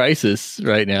Crisis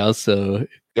right now. So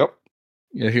yep,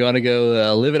 If you want to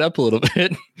go live it up a little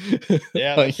bit,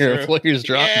 Yeah, while that's your true. employers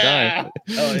drop dime.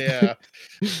 Oh yeah.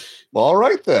 All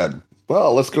right then.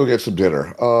 Well, let's go get some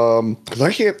dinner. Because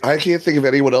I can't think of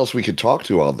anyone else we could talk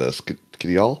to on this. Can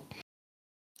y'all?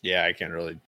 Yeah, I can't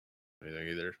really do anything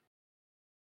either.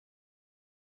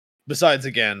 Besides,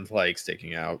 again, like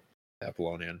staking out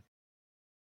Apollonian.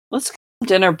 Let's get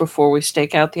dinner before we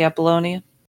stake out the Apollonian.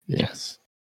 Yes.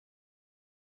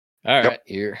 All right,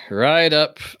 you're right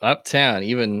uptown,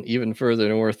 even further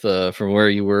north from where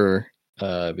you were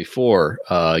before,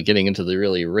 getting into the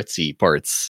really ritzy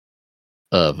parts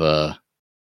of the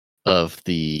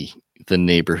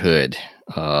neighborhood.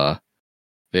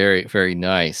 Very very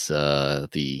nice.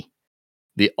 The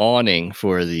awning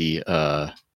for the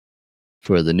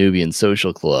Nubian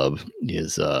Social Club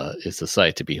is a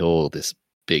sight to behold. This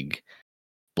big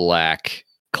black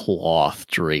cloth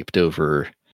draped over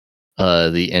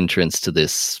the entrance to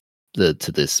this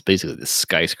basically this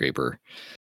skyscraper,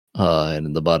 and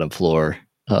in the bottom floor,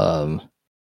 there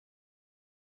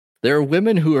are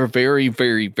women who are very,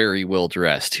 very, very well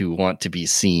dressed who want to be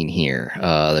seen here.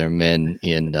 There are men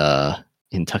in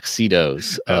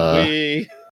tuxedos. We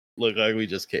look like we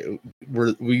just came.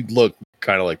 We look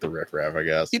kind of like the riffraff, I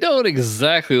guess. You don't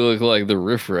exactly look like the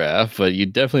riffraff, but you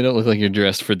definitely don't look like you're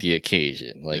dressed for the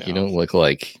occasion. Like you don't look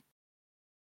like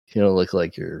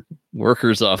you're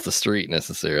workers off the street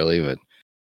necessarily, but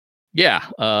yeah.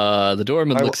 The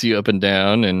doorman looks you up and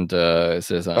down and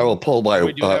says, I will pull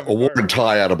my award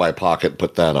tie out of my pocket and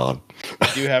put that on.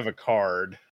 I do have a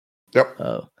card. Yep.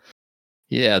 Oh.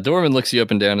 Yeah, doorman looks you up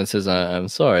and down and says, I'm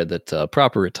sorry that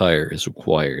proper attire is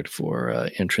required for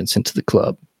entrance into the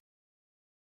club.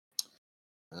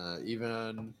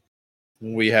 Even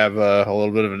we have a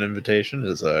little bit of an invitation.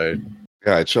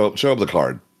 Yeah, show him the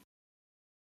card.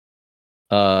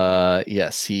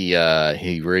 Yes, he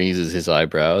raises his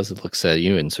eyebrows and looks at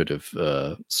you and sort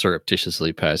of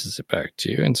surreptitiously passes it back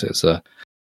to you and says,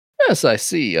 yes, I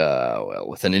see. Well,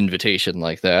 with an invitation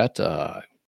like that,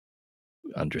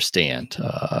 understand.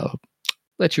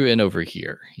 Let you in over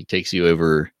here. He takes you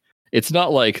over. It's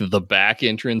not like the back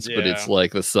entrance, but it's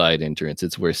like the side entrance.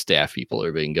 It's where staff people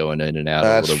are being going in and out.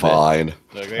 That's a little fine.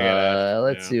 Bit.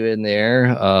 Lets you in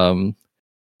there.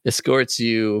 Escorts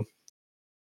you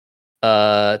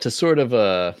to sort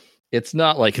of it's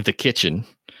not like the kitchen.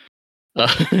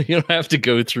 You don't have to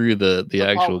go through the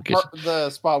actual kitchen. The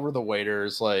spot where the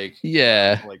waiters like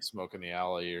smoke in the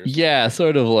alley or something. Yeah,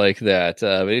 sort of like that.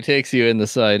 But he takes you in the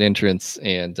side entrance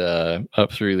and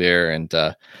up through there, and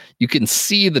you can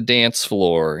see the dance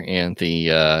floor and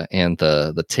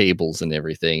the tables and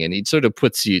everything. And he sort of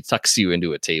tucks you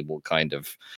into a table, kind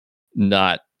of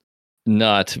not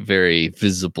very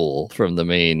visible from the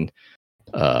main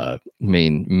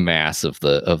mass of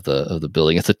the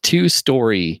building. It's a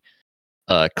 2-story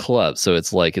club, so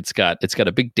it's got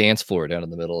a big dance floor down in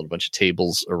the middle and a bunch of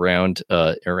tables around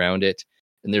it,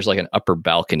 and there's like an upper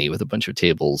balcony with a bunch of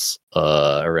tables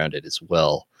around it as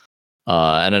well.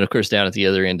 And then of course down at the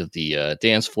other end of the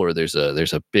dance floor there's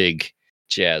a big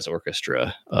jazz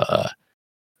orchestra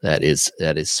that is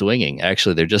swinging.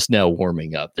 Actually, they're just now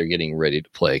warming up. They're getting ready to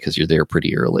play because you're there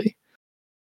pretty early.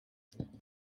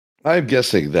 I'm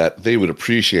guessing that they would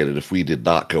appreciate it if we did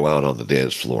not go out on the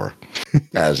dance floor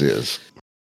as is.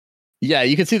 Yeah,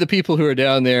 you can see the people who are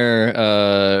down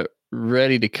there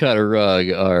ready to cut a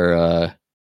rug are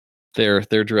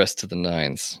they're dressed to the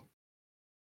nines.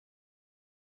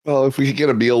 Well, if we could get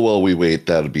a meal while we wait,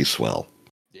 that'd be swell.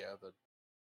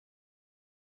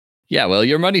 Yeah, well,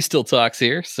 your money still talks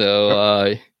here, so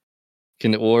you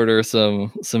can order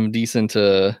some decent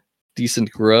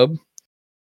grub.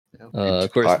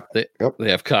 Of course, they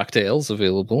have cocktails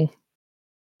available.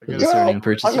 I'm going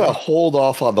to hold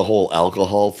off on the whole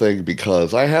alcohol thing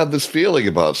because I have this feeling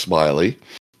about Smiley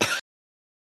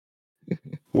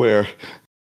where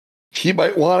he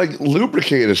might want to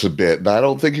lubricate us a bit, and I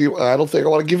don't think I want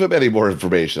to give him any more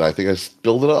information. I think I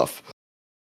spilled enough.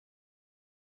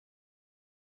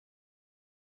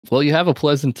 Well, you have a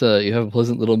pleasant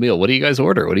little meal. What do you guys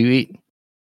order? What do you eat?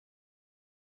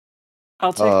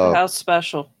 I'll take the house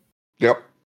special. Yep.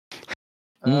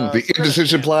 The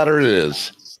indecision platter it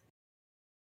is.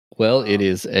 Well, it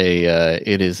is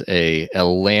a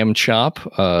lamb chop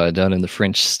done in the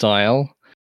French style,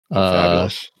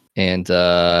 and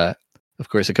of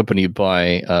course accompanied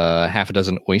by half a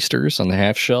dozen oysters on the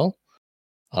half shell,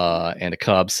 and a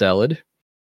Cobb salad.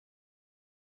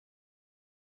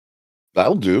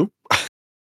 That'll do. A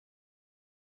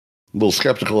little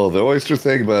skeptical of the oyster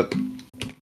thing, but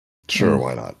sure,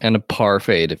 why not? And a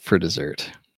parfait for dessert.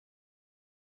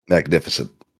 Magnificent.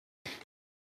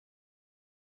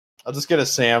 I'll just get a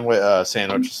sandwich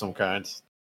of some kind.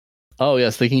 Oh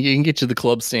yes, you can get you the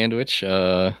club sandwich.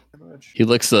 He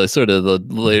looks sort of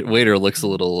the waiter looks a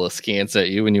little askance at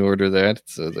you when you order that.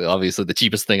 It's obviously the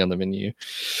cheapest thing on the menu.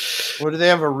 What do they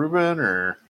have? A Reuben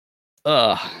or?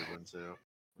 Reuben too.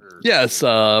 Yes.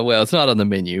 Well, it's not on the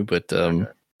menu, but okay.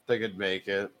 They could make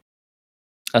it.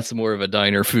 That's more of a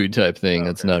diner food type thing.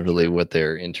 That's not really what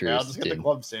they're interested in. I'll just get the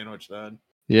club sandwich then.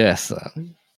 Yes.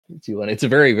 It's a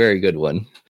very, very good one.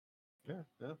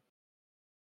 Yeah.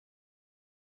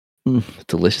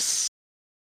 Delicious.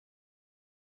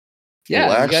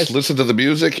 Yeah, relax, listen to the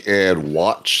music, and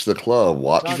watch the club.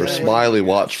 Watch for Smiley,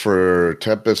 watch for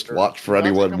Tempest, watch for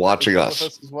anyone watching us.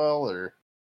 As well, or?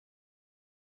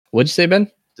 What'd you say, Ben?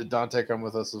 Did Dante come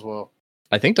with us as well?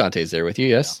 I think Dante's there with you,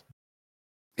 yes.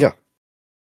 Yeah.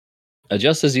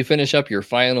 Just as you finish up your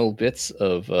final bits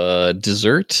of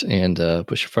dessert and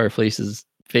push your fireplace's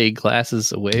vague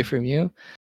glasses away from you,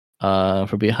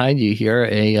 from behind you hear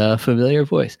a familiar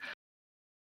voice.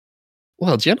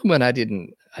 Well, gentlemen, I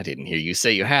didn't hear you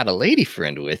say you had a lady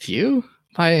friend with you.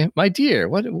 My dear,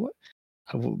 what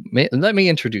let me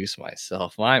introduce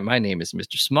myself. My name is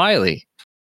Mr. Smiley.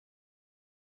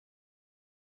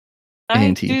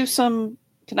 Can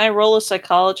I roll a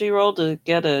psychology roll to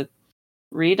get a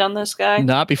read on this guy?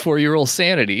 Not before you roll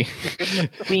sanity.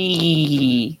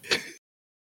 Wee.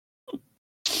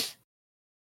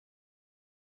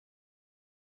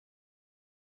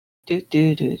 Do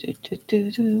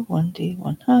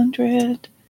 1d100.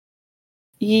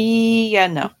 Yeah,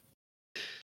 no.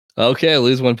 Okay,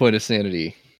 lose 1 point of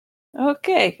sanity.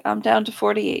 Okay, I'm down to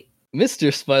 48.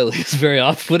 Mr. Smiley is very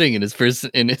off-putting in his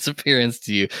appearance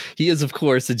to you. He is, of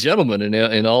course, a gentleman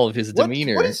in all of his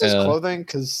demeanor. What is his clothing?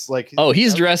 Because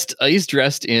he's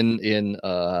dressed in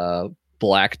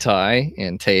black tie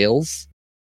and tails.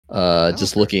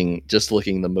 Just looking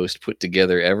the most put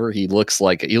together ever. He looks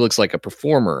like a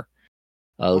performer.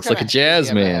 Looks like a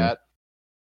jazz man.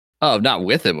 Oh, not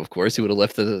with him, of course. He would have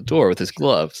left at the door with his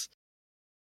gloves.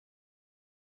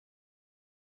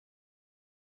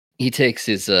 He takes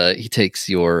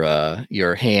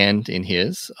your hand in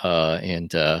his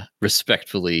and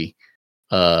respectfully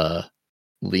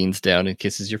leans down and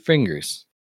kisses your fingers.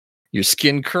 Your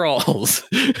skin crawls.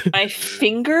 My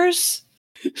fingers?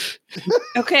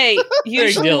 Okay,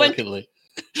 usually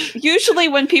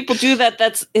when people do that,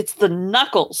 it's the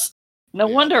knuckles. No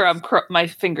wonder my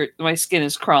skin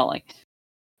is crawling.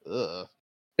 Ugh.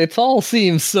 It all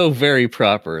seems so very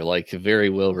proper, like very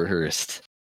well rehearsed.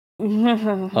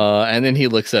 And then he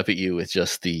looks up at you with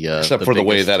just except for the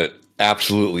way that it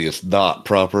absolutely is not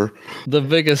proper. The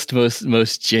biggest,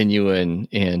 most genuine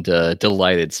and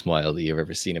delighted smile that you've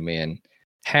ever seen a man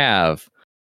have.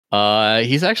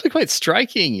 He's actually quite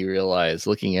striking, you realize,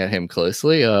 looking at him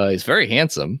closely. He's very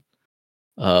handsome.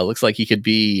 Looks like he could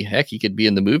be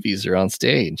in the movies or on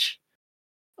stage.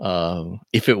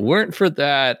 If it weren't for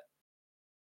that,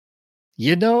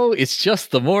 it's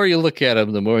just the more you look at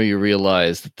him, the more you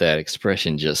realize that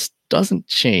expression just doesn't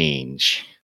change.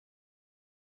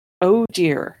 Oh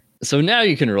dear. So now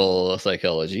you can roll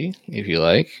psychology if you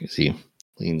like, as he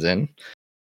leans in.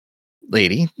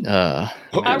 Lady,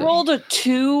 I rolled a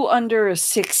 2 under a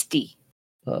 60.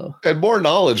 Oh. And more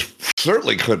knowledge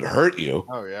certainly couldn't hurt you.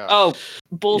 Oh yeah. Oh,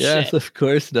 bullshit. Yes, of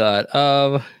course not.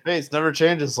 Face never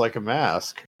changes like a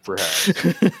mask, perhaps.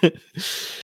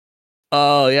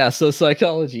 Oh yeah, so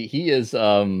psychology. He is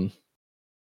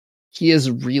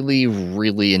really,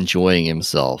 really enjoying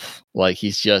himself. Like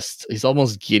he's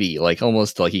almost giddy, like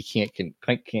almost like he can't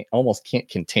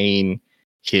contain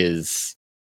his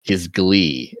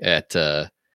glee at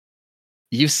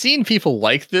you've seen people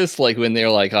like this, like when they're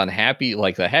like on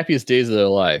like the happiest days of their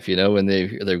life, when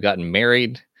they've gotten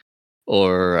married,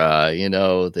 or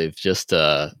they've just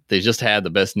had the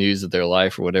best news of their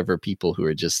life or whatever. People who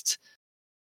are just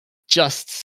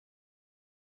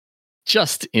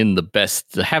in the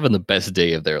best, having the best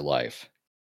day of their life.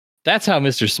 That's how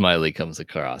Mr. Smiley comes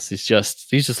across. He's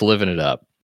just living it up.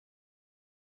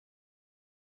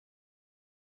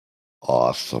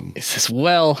 Awesome. He says,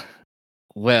 well,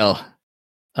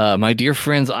 my dear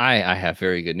friends, I have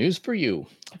very good news for you.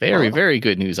 Very, very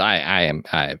good news.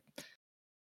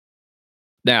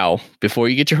 Now, before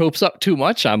you get your hopes up too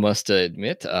much, I must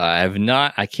admit,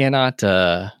 I cannot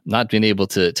not been able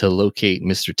to locate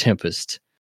Mr. Tempest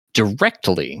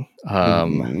directly.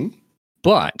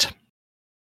 But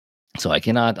so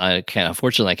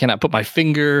unfortunately, I cannot put my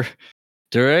finger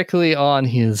directly on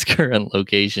his current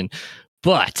location,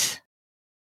 but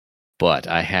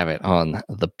I have it on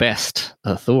the best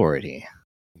authority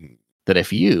that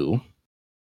if you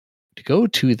to go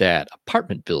to that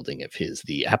apartment building of his,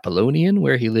 the Apollonian,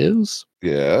 where he lives.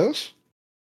 Yes.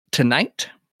 Tonight.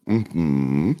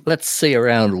 Mm-hmm. Let's say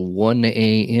around 1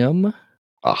 a.m.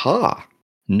 Aha.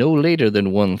 No later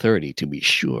than 1:30 to be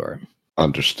sure.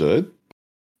 Understood.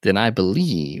 Then I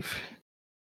believe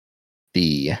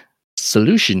the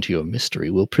solution to your mystery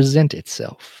will present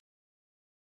itself.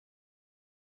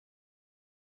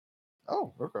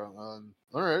 Oh, okay. All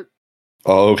right.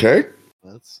 Okay.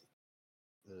 That's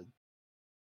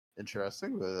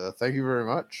interesting. Thank you very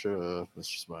much,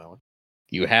 Mr. Smiley.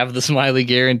 You have the Smiley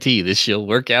guarantee. This shall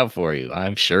work out for you.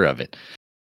 I'm sure of it.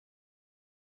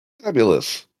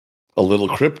 Fabulous. A little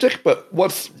cryptic, but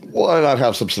why not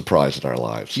have some surprise in our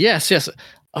lives? Yes.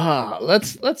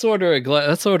 Let's order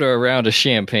let's order a round of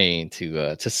champagne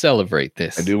to celebrate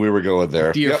this. I knew we were going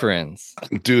there. Dear friends.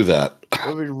 Do that.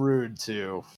 It would be rude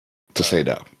to say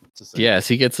no. Yes,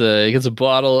 he gets a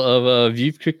bottle of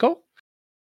Veuve Clicquot.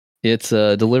 It's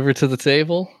delivered to the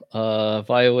table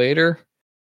by a waiter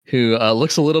who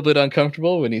looks a little bit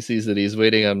uncomfortable when he sees that he's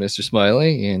waiting on Mr.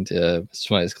 Smiley and Mr.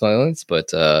 Smiley's clients,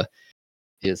 but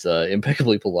is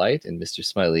impeccably polite, and Mr.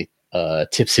 Smiley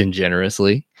tips in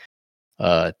generously,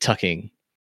 tucking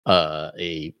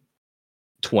a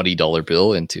 $20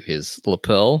 bill into his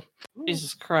lapel.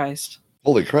 Jesus Christ.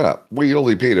 Holy crap. We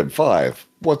only paid him $5.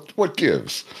 What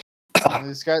gives?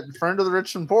 He's got friend of the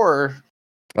rich and poor.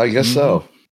 I guess so.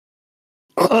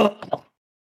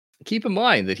 Keep in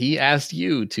mind that he asked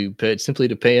you to simply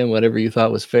to pay him whatever you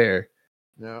thought was fair.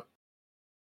 Yeah.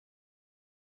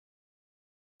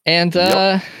 And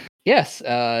yes,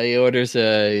 he orders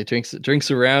he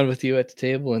drinks around with you at the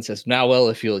table and says, "Now, well,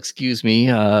 if you'll excuse me,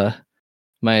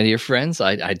 my dear friends,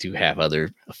 I do have other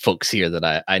folks here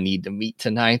that I need to meet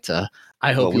tonight.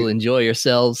 I hope you'll enjoy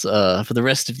yourselves for the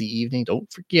rest of the evening.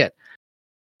 Don't forget,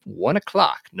 1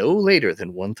 o'clock, no later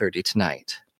than 1:30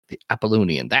 tonight. The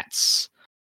Apollonian.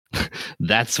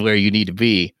 That's where you need to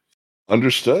be."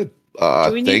 Understood.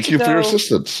 Thank you for your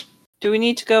assistance. Do we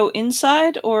need to go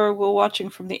inside, or we're watching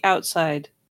from the outside?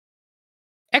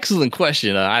 Excellent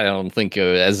question. I don't think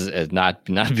as not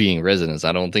being residents,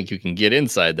 I don't think you can get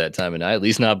inside that time of night, at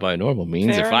least not by normal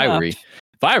means. Fair If enough.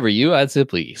 I were you, I'd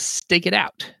simply stake it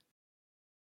out.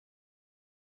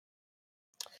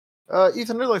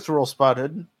 Ethan, I'd like to roll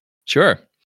spotted. Sure.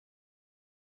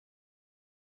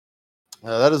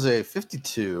 That is a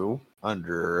 52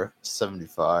 under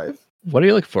 75. What are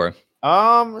you looking for?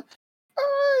 I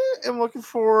am looking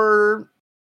for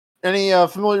any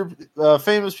familiar,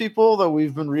 famous people that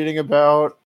we've been reading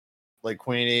about, like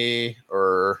Queenie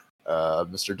or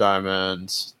Mr.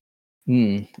 Diamond.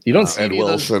 You don't see Ed any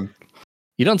Wilson. of those,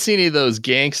 you don't see any of those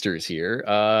gangsters here.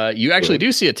 You actually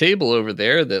do see a table over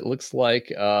there that looks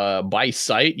like, by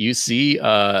sight, you see,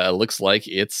 looks like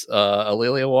it's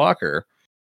Alelia Walker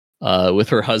with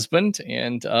her husband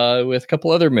and with a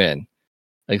couple other men,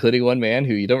 including one man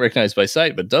who you don't recognize by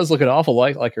sight, but does look an awful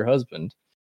lot like her husband.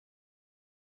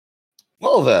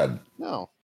 Well then. No.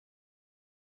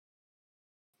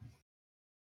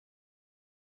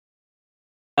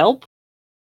 Help?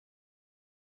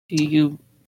 Do you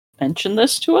mention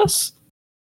this to us?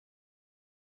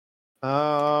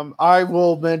 I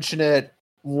will mention it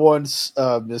once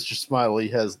Mr. Smiley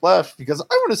has left, because I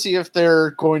want to see if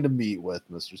they're going to meet with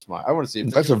Mr. Smiley. I want to see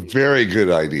if That's a very good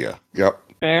idea. Yep.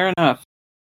 Fair enough.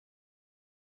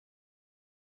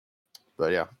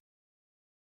 But yeah.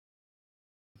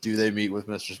 Do they meet with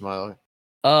Mr. Smiley?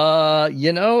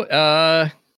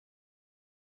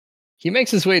 He makes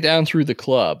his way down through the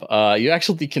club. You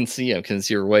actually can see him because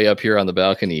you're way up here on the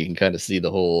balcony. You can kind of see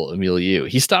the whole milieu.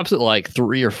 He stops at like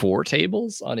 3 or 4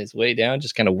 tables on his way down,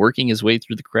 just kind of working his way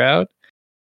through the crowd.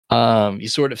 You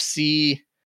sort of see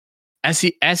as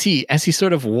he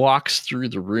sort of walks through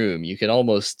the room, you can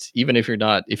almost, even if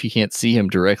you can't see him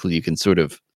directly, you can sort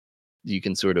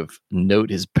of note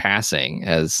his passing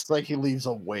as It's like he leaves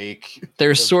a wake.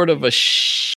 there's sort of a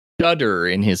shudder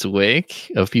in his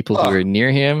wake of people who are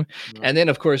near him. And then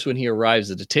of course when he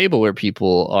arrives at the table where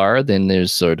people are, then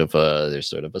there's sort of a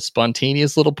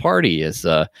spontaneous little party as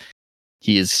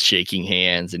he is shaking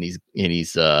hands and he's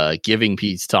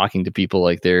talking to people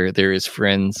like they're his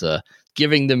friends,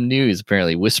 giving them news,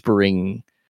 apparently whispering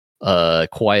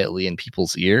quietly in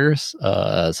people's ears.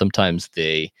 Sometimes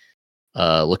they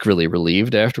look really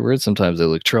relieved afterwards. Sometimes they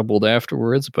look troubled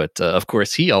afterwards. But of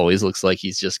course, he always looks like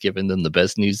he's just giving them the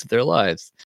best news of their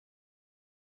lives.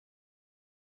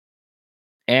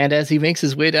 And as he makes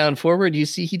his way down forward, you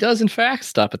see he does in fact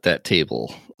stop at that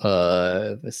table.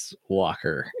 Miss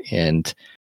Walker and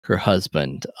her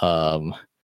husband,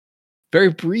 very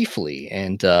briefly,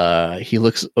 and he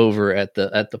looks over at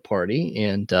the party,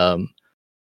 and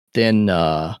then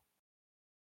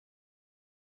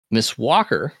Miss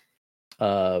Walker,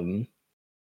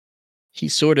 she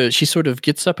sort of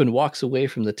gets up and walks away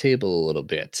from the table a little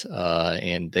bit,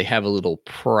 and they have a little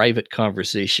private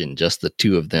conversation, just the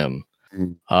two of them,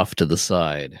 off to the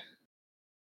side,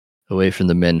 away from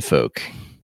the menfolk.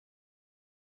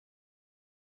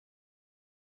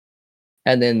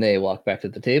 And then they walk back to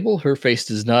the table. Her face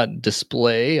does not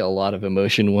display a lot of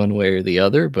emotion one way or the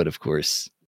other, but of course,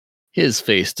 his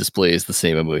face displays the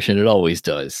same emotion it always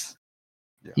does.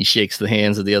 Yeah. He shakes the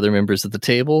hands of the other members of the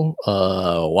table,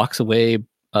 walks away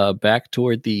back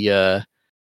toward the,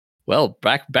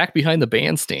 back behind the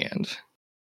bandstand.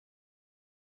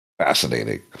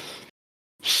 Fascinating.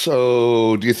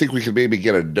 So, do you think we could maybe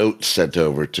get a note sent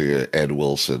over to Ed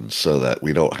Wilson so that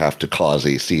we don't have to cause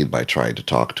a scene by trying to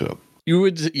talk to him? You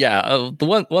would, yeah.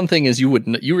 The one thing is you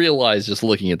realize just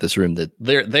looking at this room that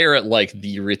they're at like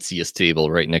the ritziest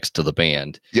table right next to the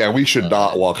band. Yeah, we should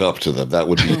not walk up to them. That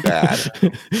would be bad.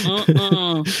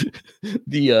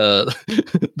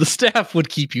 The staff would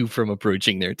keep you from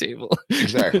approaching their table.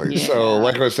 Exactly. Yeah. So,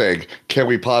 like I was saying, can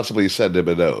we possibly send him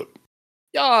a note?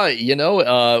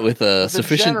 With a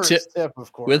sufficient tip,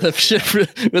 of course. with a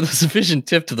sufficient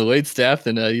tip to the wait staff,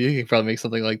 then you can probably make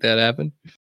something like that happen.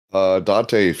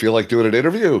 Dante, feel like doing an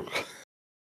interview?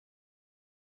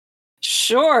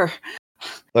 Sure.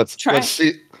 Let's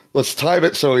see. Let's time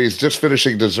it so he's just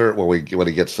finishing dessert when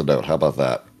he gets the note. How about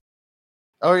that?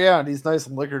 Oh yeah, and he's nice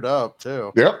and liquored up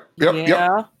too. Yep.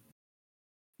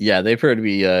 Yeah, they appear to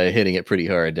be hitting it pretty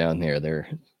hard down there. They're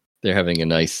having a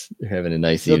nice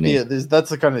evening. That's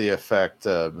the kind of the effect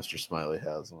Mr. Smiley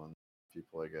has on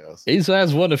people, I guess. He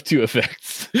has one of two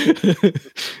effects.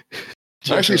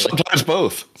 Actually, sometimes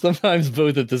both. Sometimes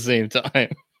both at the same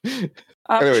time.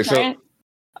 I'm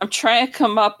trying to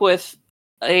come up with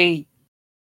a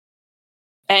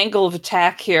angle of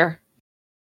attack here.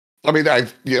 I mean,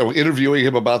 interviewing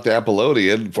him about the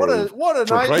Apollonian for what a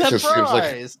nice Crisis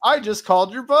surprise! I just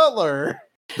called your butler.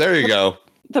 There you go.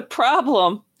 The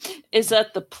problem is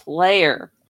that the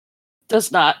player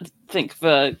does not think of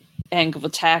an angle of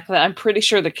attack that I'm pretty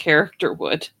sure the character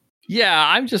would. Yeah,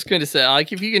 I'm just going to say,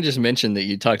 like, if you can just mention that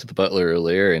you talked to the butler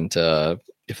earlier, and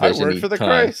if there's I worked for the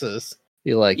Crisis,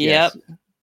 be like, yep. Yes.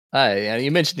 Hi, and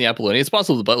you mentioned the Apollonian. It's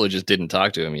possible the butler just didn't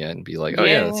talk to him yet, and be like, oh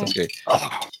yeah, that sounds great.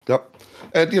 Yep,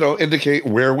 and indicate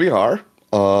where we are.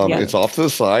 It's off to the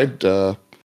side. The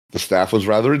staff was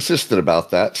rather insistent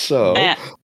about that, so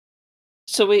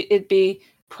it'd be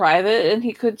private, and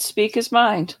he could speak his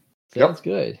mind. Sounds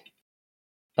good.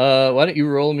 Why don't you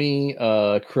roll me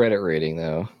credit rating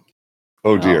though?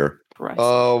 Oh dear.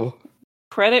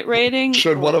 Credit rating?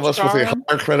 Should one of us with a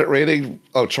higher credit rating?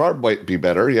 Oh, charm might be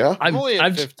better. Yeah, I'm only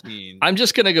at 15. I'm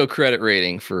just gonna go credit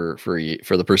rating for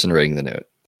the person writing the note.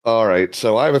 All right,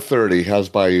 so I have a 30. How's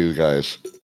by you guys?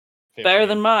 15. Better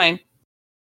than mine.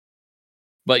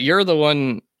 But you're the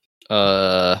one,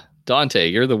 Dante.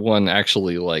 You're the one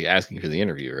actually like asking for the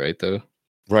interview, right? Though.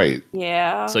 Right.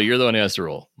 Yeah. So you're the one who has to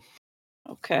roll.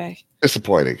 Okay.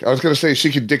 Disappointing. I was going to say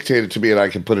she can dictate it to me and I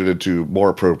can put it into more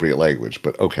appropriate language,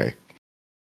 but okay.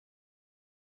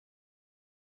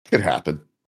 It happened.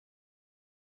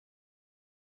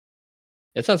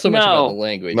 It's not so much about the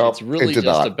language. No, it's really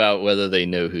just about whether they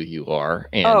know who you are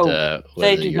and whether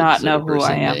they do not know who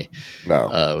I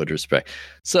am. Would respect.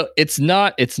 So it's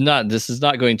not. This is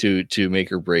not going to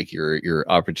make or break your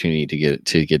opportunity to get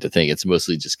to think. It's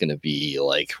mostly just going to be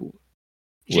like.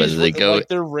 Whether they go, like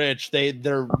they're rich, they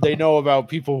know about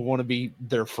people who want to be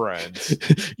their friends.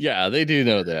 Yeah, they do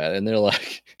know that, and they're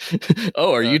like,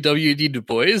 "Oh, are you W.D. Du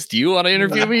Bois? Do you want to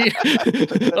interview me?"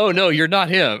 Oh no, you're not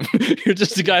him. You're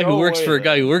just a guy who works for a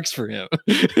guy who works for him.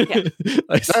 Yeah.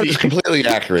 That is completely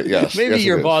accurate. Yes, maybe yes,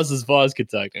 your boss's boss could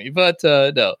talk to me, but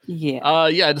no. Yeah,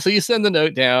 yeah. So you send the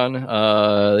note down.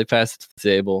 They pass it to the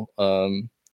table.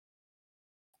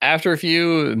 After a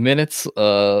few minutes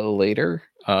later,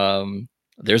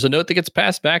 there's a note that gets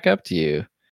passed back up to you.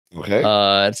 Okay.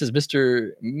 It says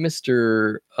Mr.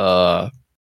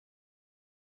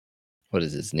 What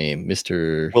is his name?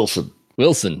 Mr.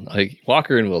 Wilson.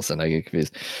 Walker and Wilson. I get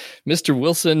confused. Mr.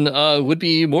 Wilson would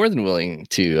be more than willing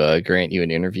to grant you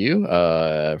an interview.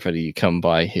 For you come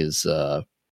by his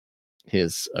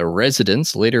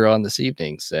residence later on this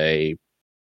evening, say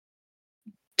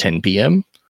 10 p.m.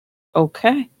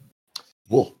 Okay.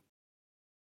 Cool.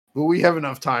 Will we have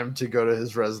enough time to go to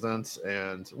his residence?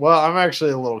 And, well, I'm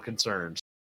actually a little concerned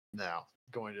now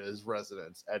going to his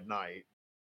residence at night.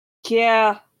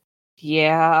 Yeah. Get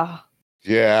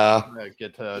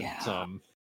to some.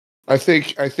 I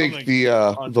think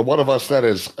the one of us that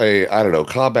is a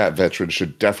combat veteran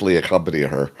should definitely accompany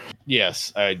her.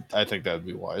 Yes, I think that would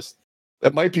be wise.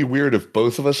 That might be weird if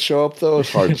both of us show up, though.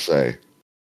 It's hard to say.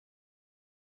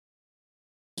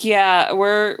 Yeah,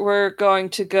 we're going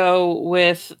to go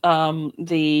with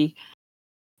the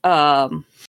damn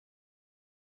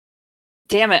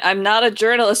it, I'm not a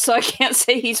journalist, so I can't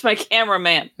say he's my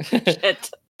cameraman.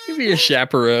 Shit. Give me your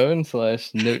chaperone /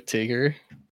 note taker.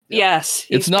 Yes,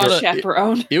 it's not a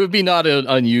chaperone. It would be not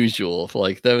unusual.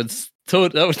 Like that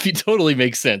would be totally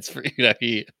make sense for you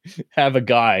to have a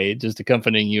guy just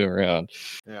accompanying you around.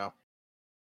 Yeah.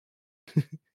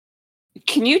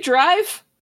 Can you drive?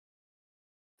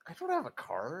 I don't have a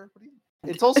car.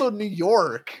 It's also New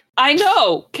York. I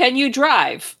know. Can you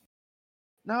drive?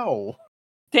 No.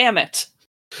 Damn it.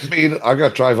 I mean, I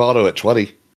got drive auto at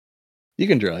 20. You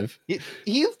can drive.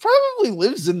 He probably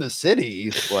lives in the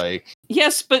city. Like,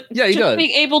 yes, but yeah, he does.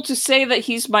 Being able to say that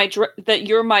he's that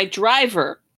you're my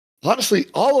driver. Honestly,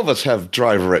 all of us have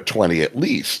driver at 20 at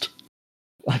least.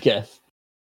 I guess.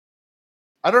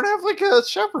 I don't have like a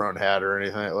chaperone hat or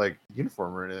anything, like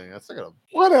uniform or anything. That's like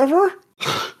whatever.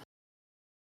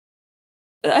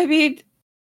 I mean,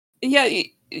 yeah,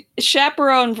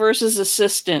 chaperone versus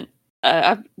assistant.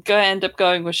 I'm gonna end up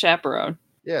going with chaperone.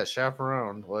 Yeah,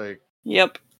 chaperone. Like,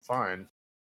 yep, fine.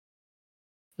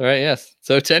 All right, yes.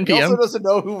 So 10 p.m. He also doesn't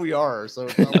know who we are, so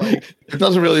it's not like it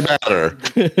doesn't really matter.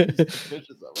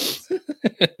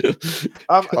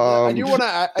 I do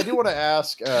want to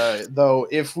ask though,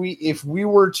 if we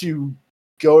were to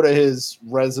go to his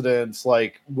residence,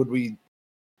 like, would we,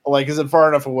 like, is it far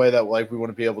enough away that like we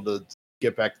wouldn't be able to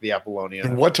get back to the Apollonian?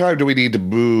 And what time do we need to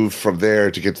move from there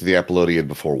to get to the Apollonian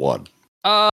before 1?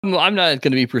 I'm not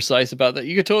going to be precise about that.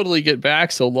 You could totally get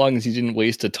back so long as you didn't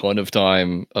waste a ton of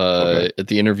time at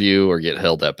the interview or get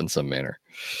held up in some manner.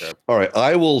 Okay. All right,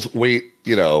 I will wait.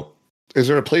 You know, is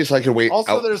there a place I can wait?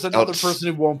 Also, there's another person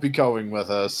who won't be going with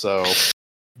us, so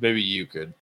maybe you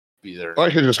could be there.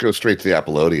 I could just go straight to the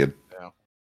Apollonian. Yeah.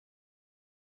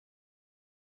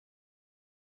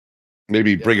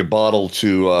 Maybe bring a bottle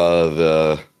to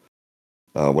the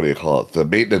what do you call it? The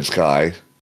maintenance guy.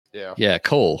 Yeah. Yeah,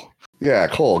 Cole. Yeah,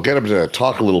 Cole. Get him to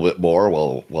talk a little bit more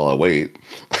while I wait.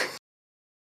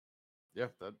 Yeah,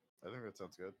 I think that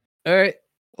sounds good. All right.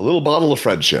 A little bottle of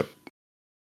friendship.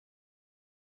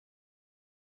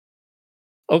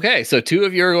 Okay, so 2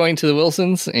 of you are going to the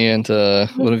Wilsons, and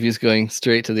one of you is going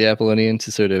straight to the Apollonian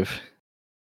to sort of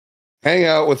hang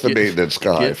out with the maintenance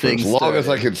guy for as long started. as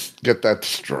I can get that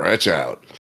stretch out.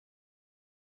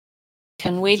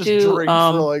 Can we just do drink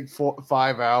for like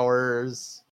 5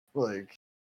 hours? Like,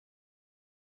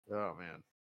 oh man.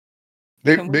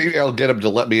 Maybe I'll get him to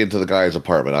let me into the guy's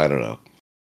apartment. I don't know.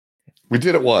 We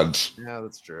did it once. Yeah,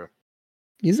 that's true.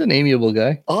 He's an amiable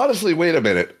guy. Honestly, wait a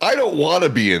minute. I don't want to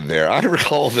be in there. I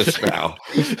recall this now.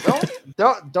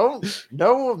 don't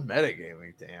no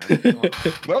metagaming, Dan.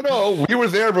 No, we were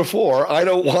there before. I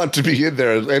don't want to be in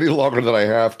there any longer than I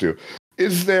have to.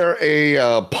 Is there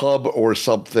a pub or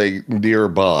something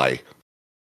nearby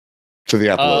to the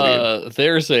Apollonian?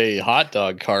 There's a hot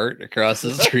dog cart across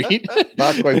the street.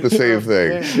 Not quite the same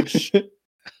thing.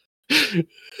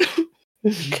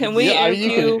 Can we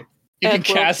interview? You can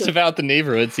cast about the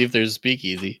neighborhood, see if there's a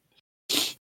speakeasy.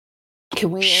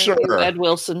 Can we interview Ed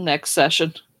Wilson next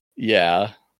session?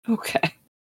 Yeah. Okay.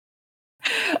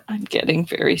 I'm getting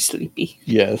very sleepy.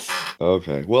 Yes.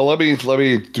 Okay. Well, let me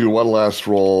do one last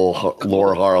roll,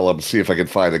 Lore Harlem, see if I can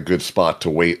find a good spot to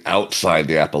wait outside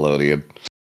the Apollonian.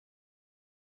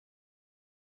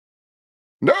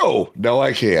 No,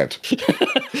 I can't.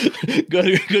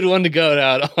 Good one to go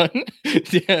out on.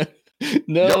 Yeah.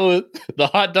 No, yep. The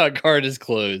hot dog cart is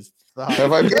closed.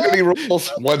 Have I made any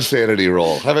rolls? One sanity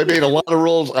roll. Have I made a lot of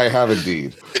rolls? I have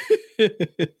indeed. Oh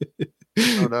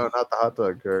no, not the hot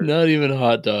dog cart. Not even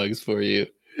hot dogs for you.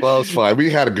 Well, it's fine. We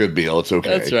had a good meal. It's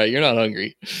okay. That's right. You're not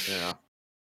hungry. Yeah.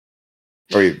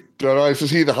 I mean, I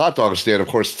see the hot dog stand. Of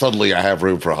course, suddenly I have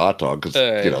room for a hot dog because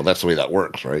that's the way that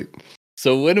works, right?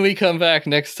 So when we come back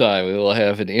next time, we will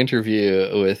have an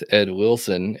interview with Ed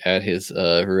Wilson at his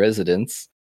residence.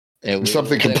 And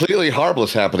something completely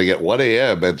harmless happening at 1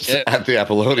 a.m. at the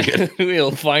Apollonian. We'll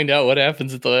find out what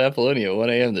happens at the Apollonian at 1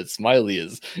 a.m. that Smiley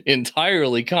is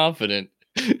entirely confident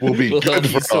will be good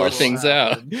for sort things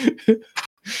out.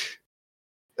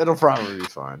 It'll probably be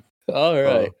fine. All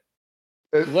right.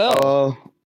 Well,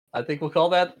 I think we'll call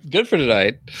that good for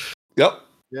tonight. Yep.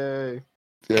 Yay.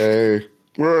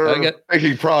 We're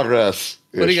making progress.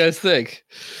 What do you guys think?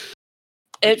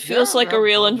 It feels like a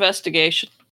real investigation.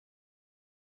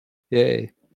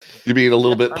 Yay. You mean a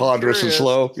little bit ponderous and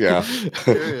slow? Yeah.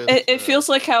 It feels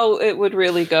like how it would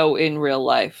really go in real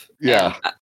life. Yeah.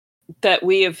 that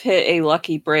we have hit a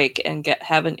lucky break and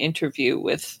have an interview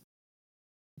with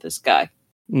this guy.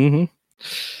 Mm-hmm.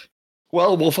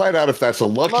 Well, we'll find out if that's a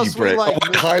lucky Unless we, break. like,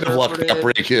 What kind of luck that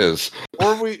break is.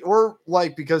 Or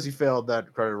like because you failed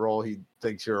that credit roll, he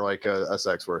thinks you're like a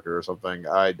sex worker or something.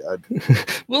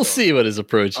 We'll see what his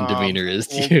approach and demeanor is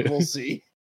to you. We'll see.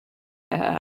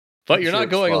 But you're not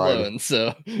going alone,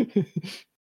 so.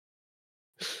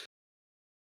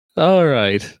 All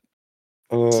right.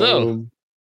 So.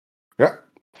 Yeah.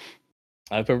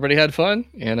 I hope everybody had fun,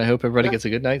 and I hope everybody gets a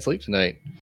good night's sleep tonight.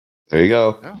 There you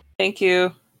go. Yeah. Thank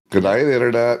you. Good night,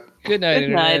 Internet. Good night, Good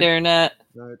night, Internet.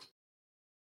 Night.